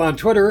us up on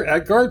Twitter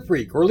at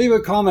GuardFreak, or leave a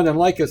comment and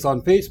like us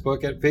on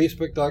Facebook at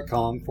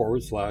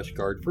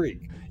facebook.com/GuardFreak.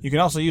 You can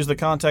also use the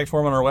contact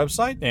form on our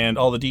website, and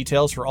all the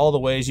details for all the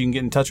ways you can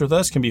get in touch with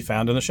us can be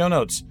found in the show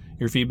notes.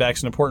 Your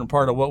feedback's an important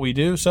part of what we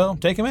do, so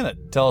take a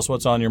minute. Tell us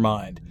what's on your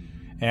mind.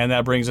 And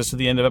that brings us to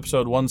the end of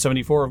episode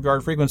 174 of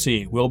Guard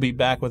Frequency. We'll be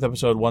back with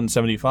episode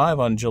 175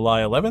 on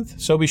July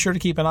 11th, so be sure to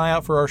keep an eye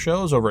out for our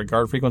shows over at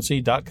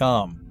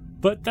guardfrequency.com.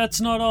 But that's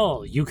not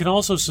all. You can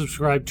also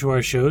subscribe to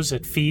our shows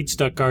at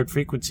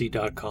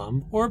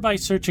feeds.guardfrequency.com or by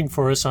searching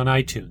for us on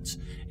iTunes.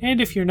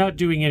 And if you're not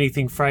doing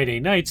anything Friday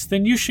nights,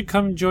 then you should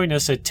come and join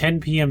us at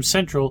 10 p.m.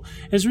 Central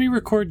as we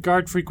record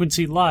Guard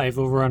Frequency live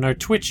over on our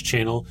Twitch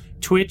channel,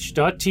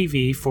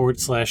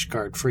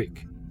 twitch.tv/GuardFreak.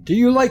 Do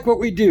you like what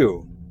we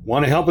do?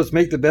 Want to help us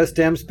make the best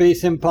damn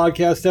Space Sim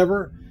podcast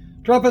ever?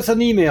 Drop us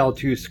an email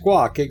to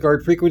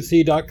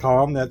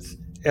squawk@guardfrequency.com. That's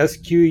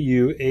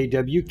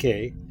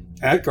SQUAWK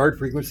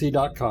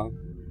 @guardfrequency.com.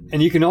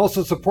 And you can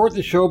also support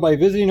the show by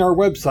visiting our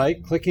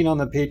website, clicking on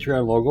the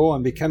Patreon logo,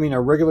 and becoming a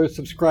regular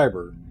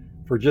subscriber.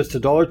 For just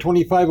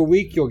 $1.25 a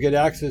week, you'll get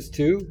access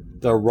to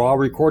the raw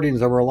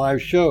recordings of our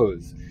live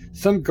shows,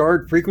 some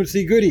Guard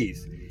Frequency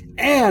goodies,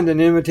 and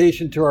an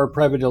invitation to our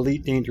private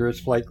Elite Dangerous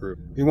flight group.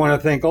 We want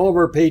to thank all of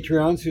our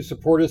Patreons who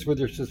support us with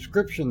their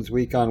subscriptions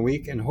week on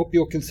week, and hope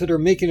you'll consider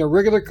making a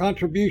regular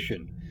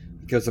contribution,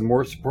 because the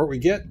more support we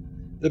get,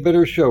 the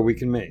better show we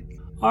can make.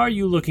 Are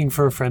you looking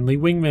for a friendly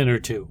wingman or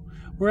two?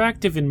 We're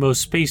active in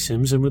most space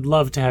sims and would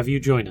love to have you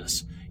join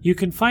us. You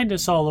can find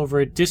us all over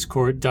at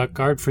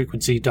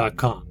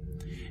discord.guardfrequency.com.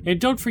 And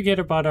don't forget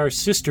about our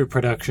sister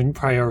production,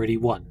 Priority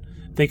One.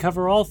 They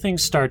cover all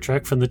things Star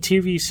Trek, from the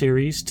TV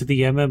series to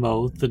the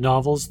MMO, the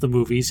novels, the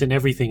movies, and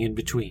everything in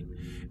between.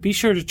 Be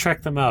sure to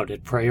check them out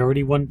at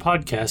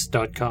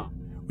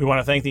PriorityOnePodcast.com. We want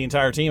to thank the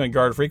entire team at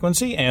Guard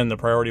Frequency and the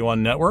Priority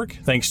One Network.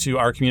 Thanks to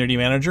our community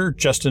manager,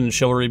 Justin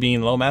Chivalry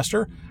Bean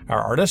Lowmaster,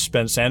 our artists,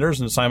 Ben Sanders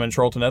and Simon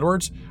Charlton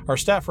Edwards, our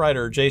staff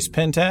writer, Jace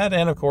Pentad,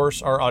 and of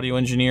course, our audio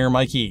engineer,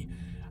 Mikey.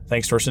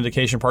 Thanks to our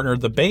syndication partner,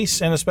 The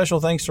Base, and a special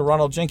thanks to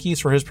Ronald Jenkins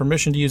for his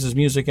permission to use his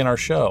music in our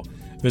show.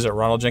 Visit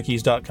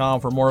ronaldjenkins.com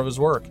for more of his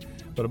work.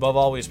 But above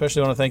all, we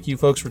especially want to thank you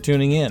folks for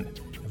tuning in.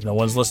 If no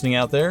one's listening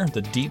out there,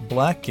 the deep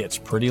black gets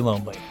pretty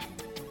lonely.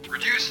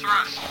 Reduce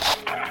thrust.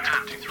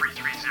 Turn to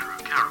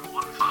 330,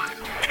 Carol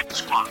 15.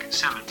 Squawk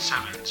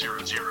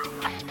 7700.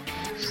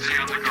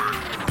 Stay on the guard.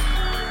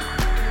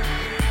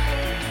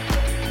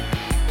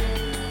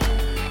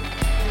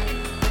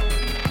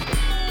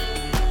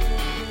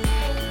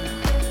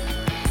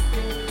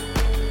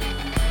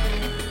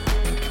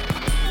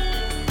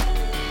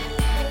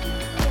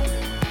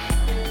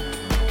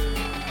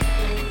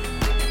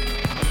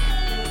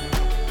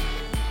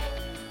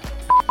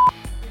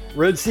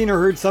 Read, seen, or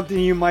heard something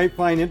you might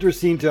find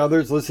interesting to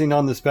others listening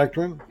on the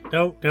spectrum?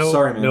 No.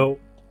 Sorry, man. No.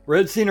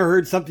 Read, seen, or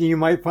heard something you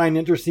might find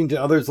interesting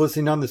to others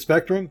listening on the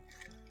spectrum?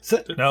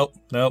 Nope.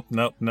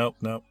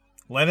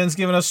 Lennon's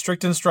giving us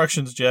strict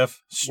instructions,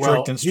 Jeff.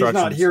 Strict instructions. He's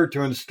not here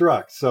to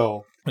instruct,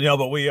 so... Yeah,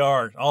 but we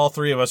are. All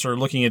three of us are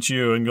looking at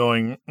you and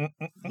going...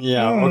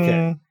 Yeah,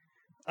 okay.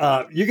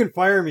 You can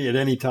fire me at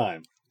any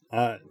time.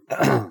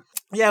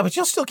 Yeah, but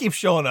you'll still keep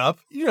showing up.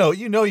 You know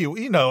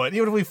it.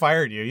 Even if we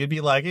fired you, you'd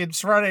be like,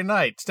 it's Friday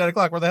night. It's 10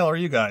 o'clock. Where the hell are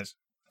you guys?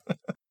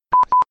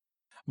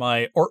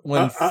 My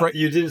Ortwin...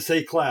 you didn't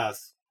say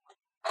class.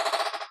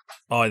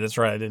 Oh, that's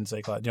right. I didn't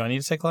say class. Do I need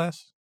to say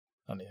class?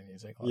 I need to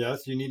say class.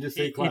 Yes, you need to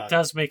say class. It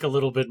does make a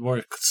little bit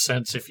more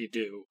sense if you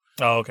do.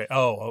 Oh, okay.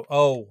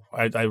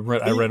 I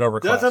read over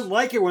class. Doesn't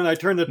like it when I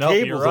turn the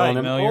tables on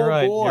him. No, you're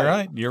right.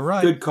 Boy. You're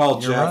right. Good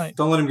call, You're Jeff. right.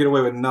 Don't let him get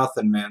away with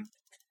nothing, man.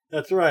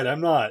 That's right,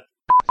 I'm not.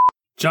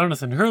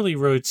 Jonathan Hurley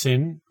wrote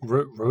in.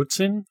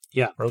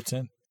 Yeah. Wrote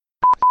in.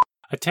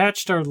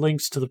 Attached are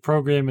links to the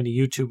program and a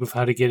YouTube of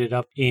how to get it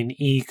up in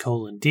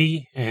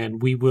E:D,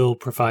 and we will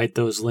provide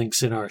those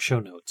links in our show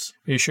notes.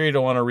 Are you sure you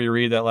don't want to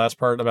reread that last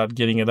part about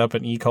getting it up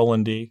in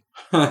E:D?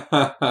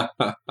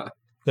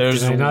 There's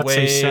Did I not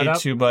say way setup?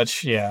 too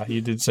much. Yeah, you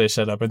did say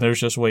setup, and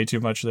there's just way too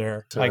much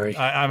there. Sorry.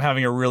 I'm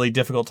having a really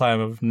difficult time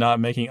of not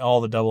making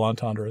all the double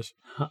entendres.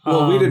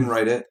 Well, we didn't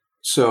write it,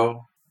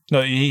 so...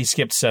 No, he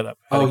skipped setup.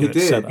 Oh, he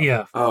did?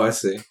 Yeah. Oh, I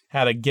see.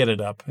 How to get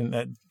it up, and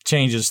that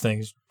changes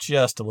things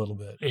just a little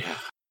bit. Yeah.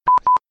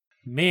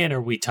 Man,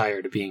 are we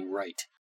tired of being right.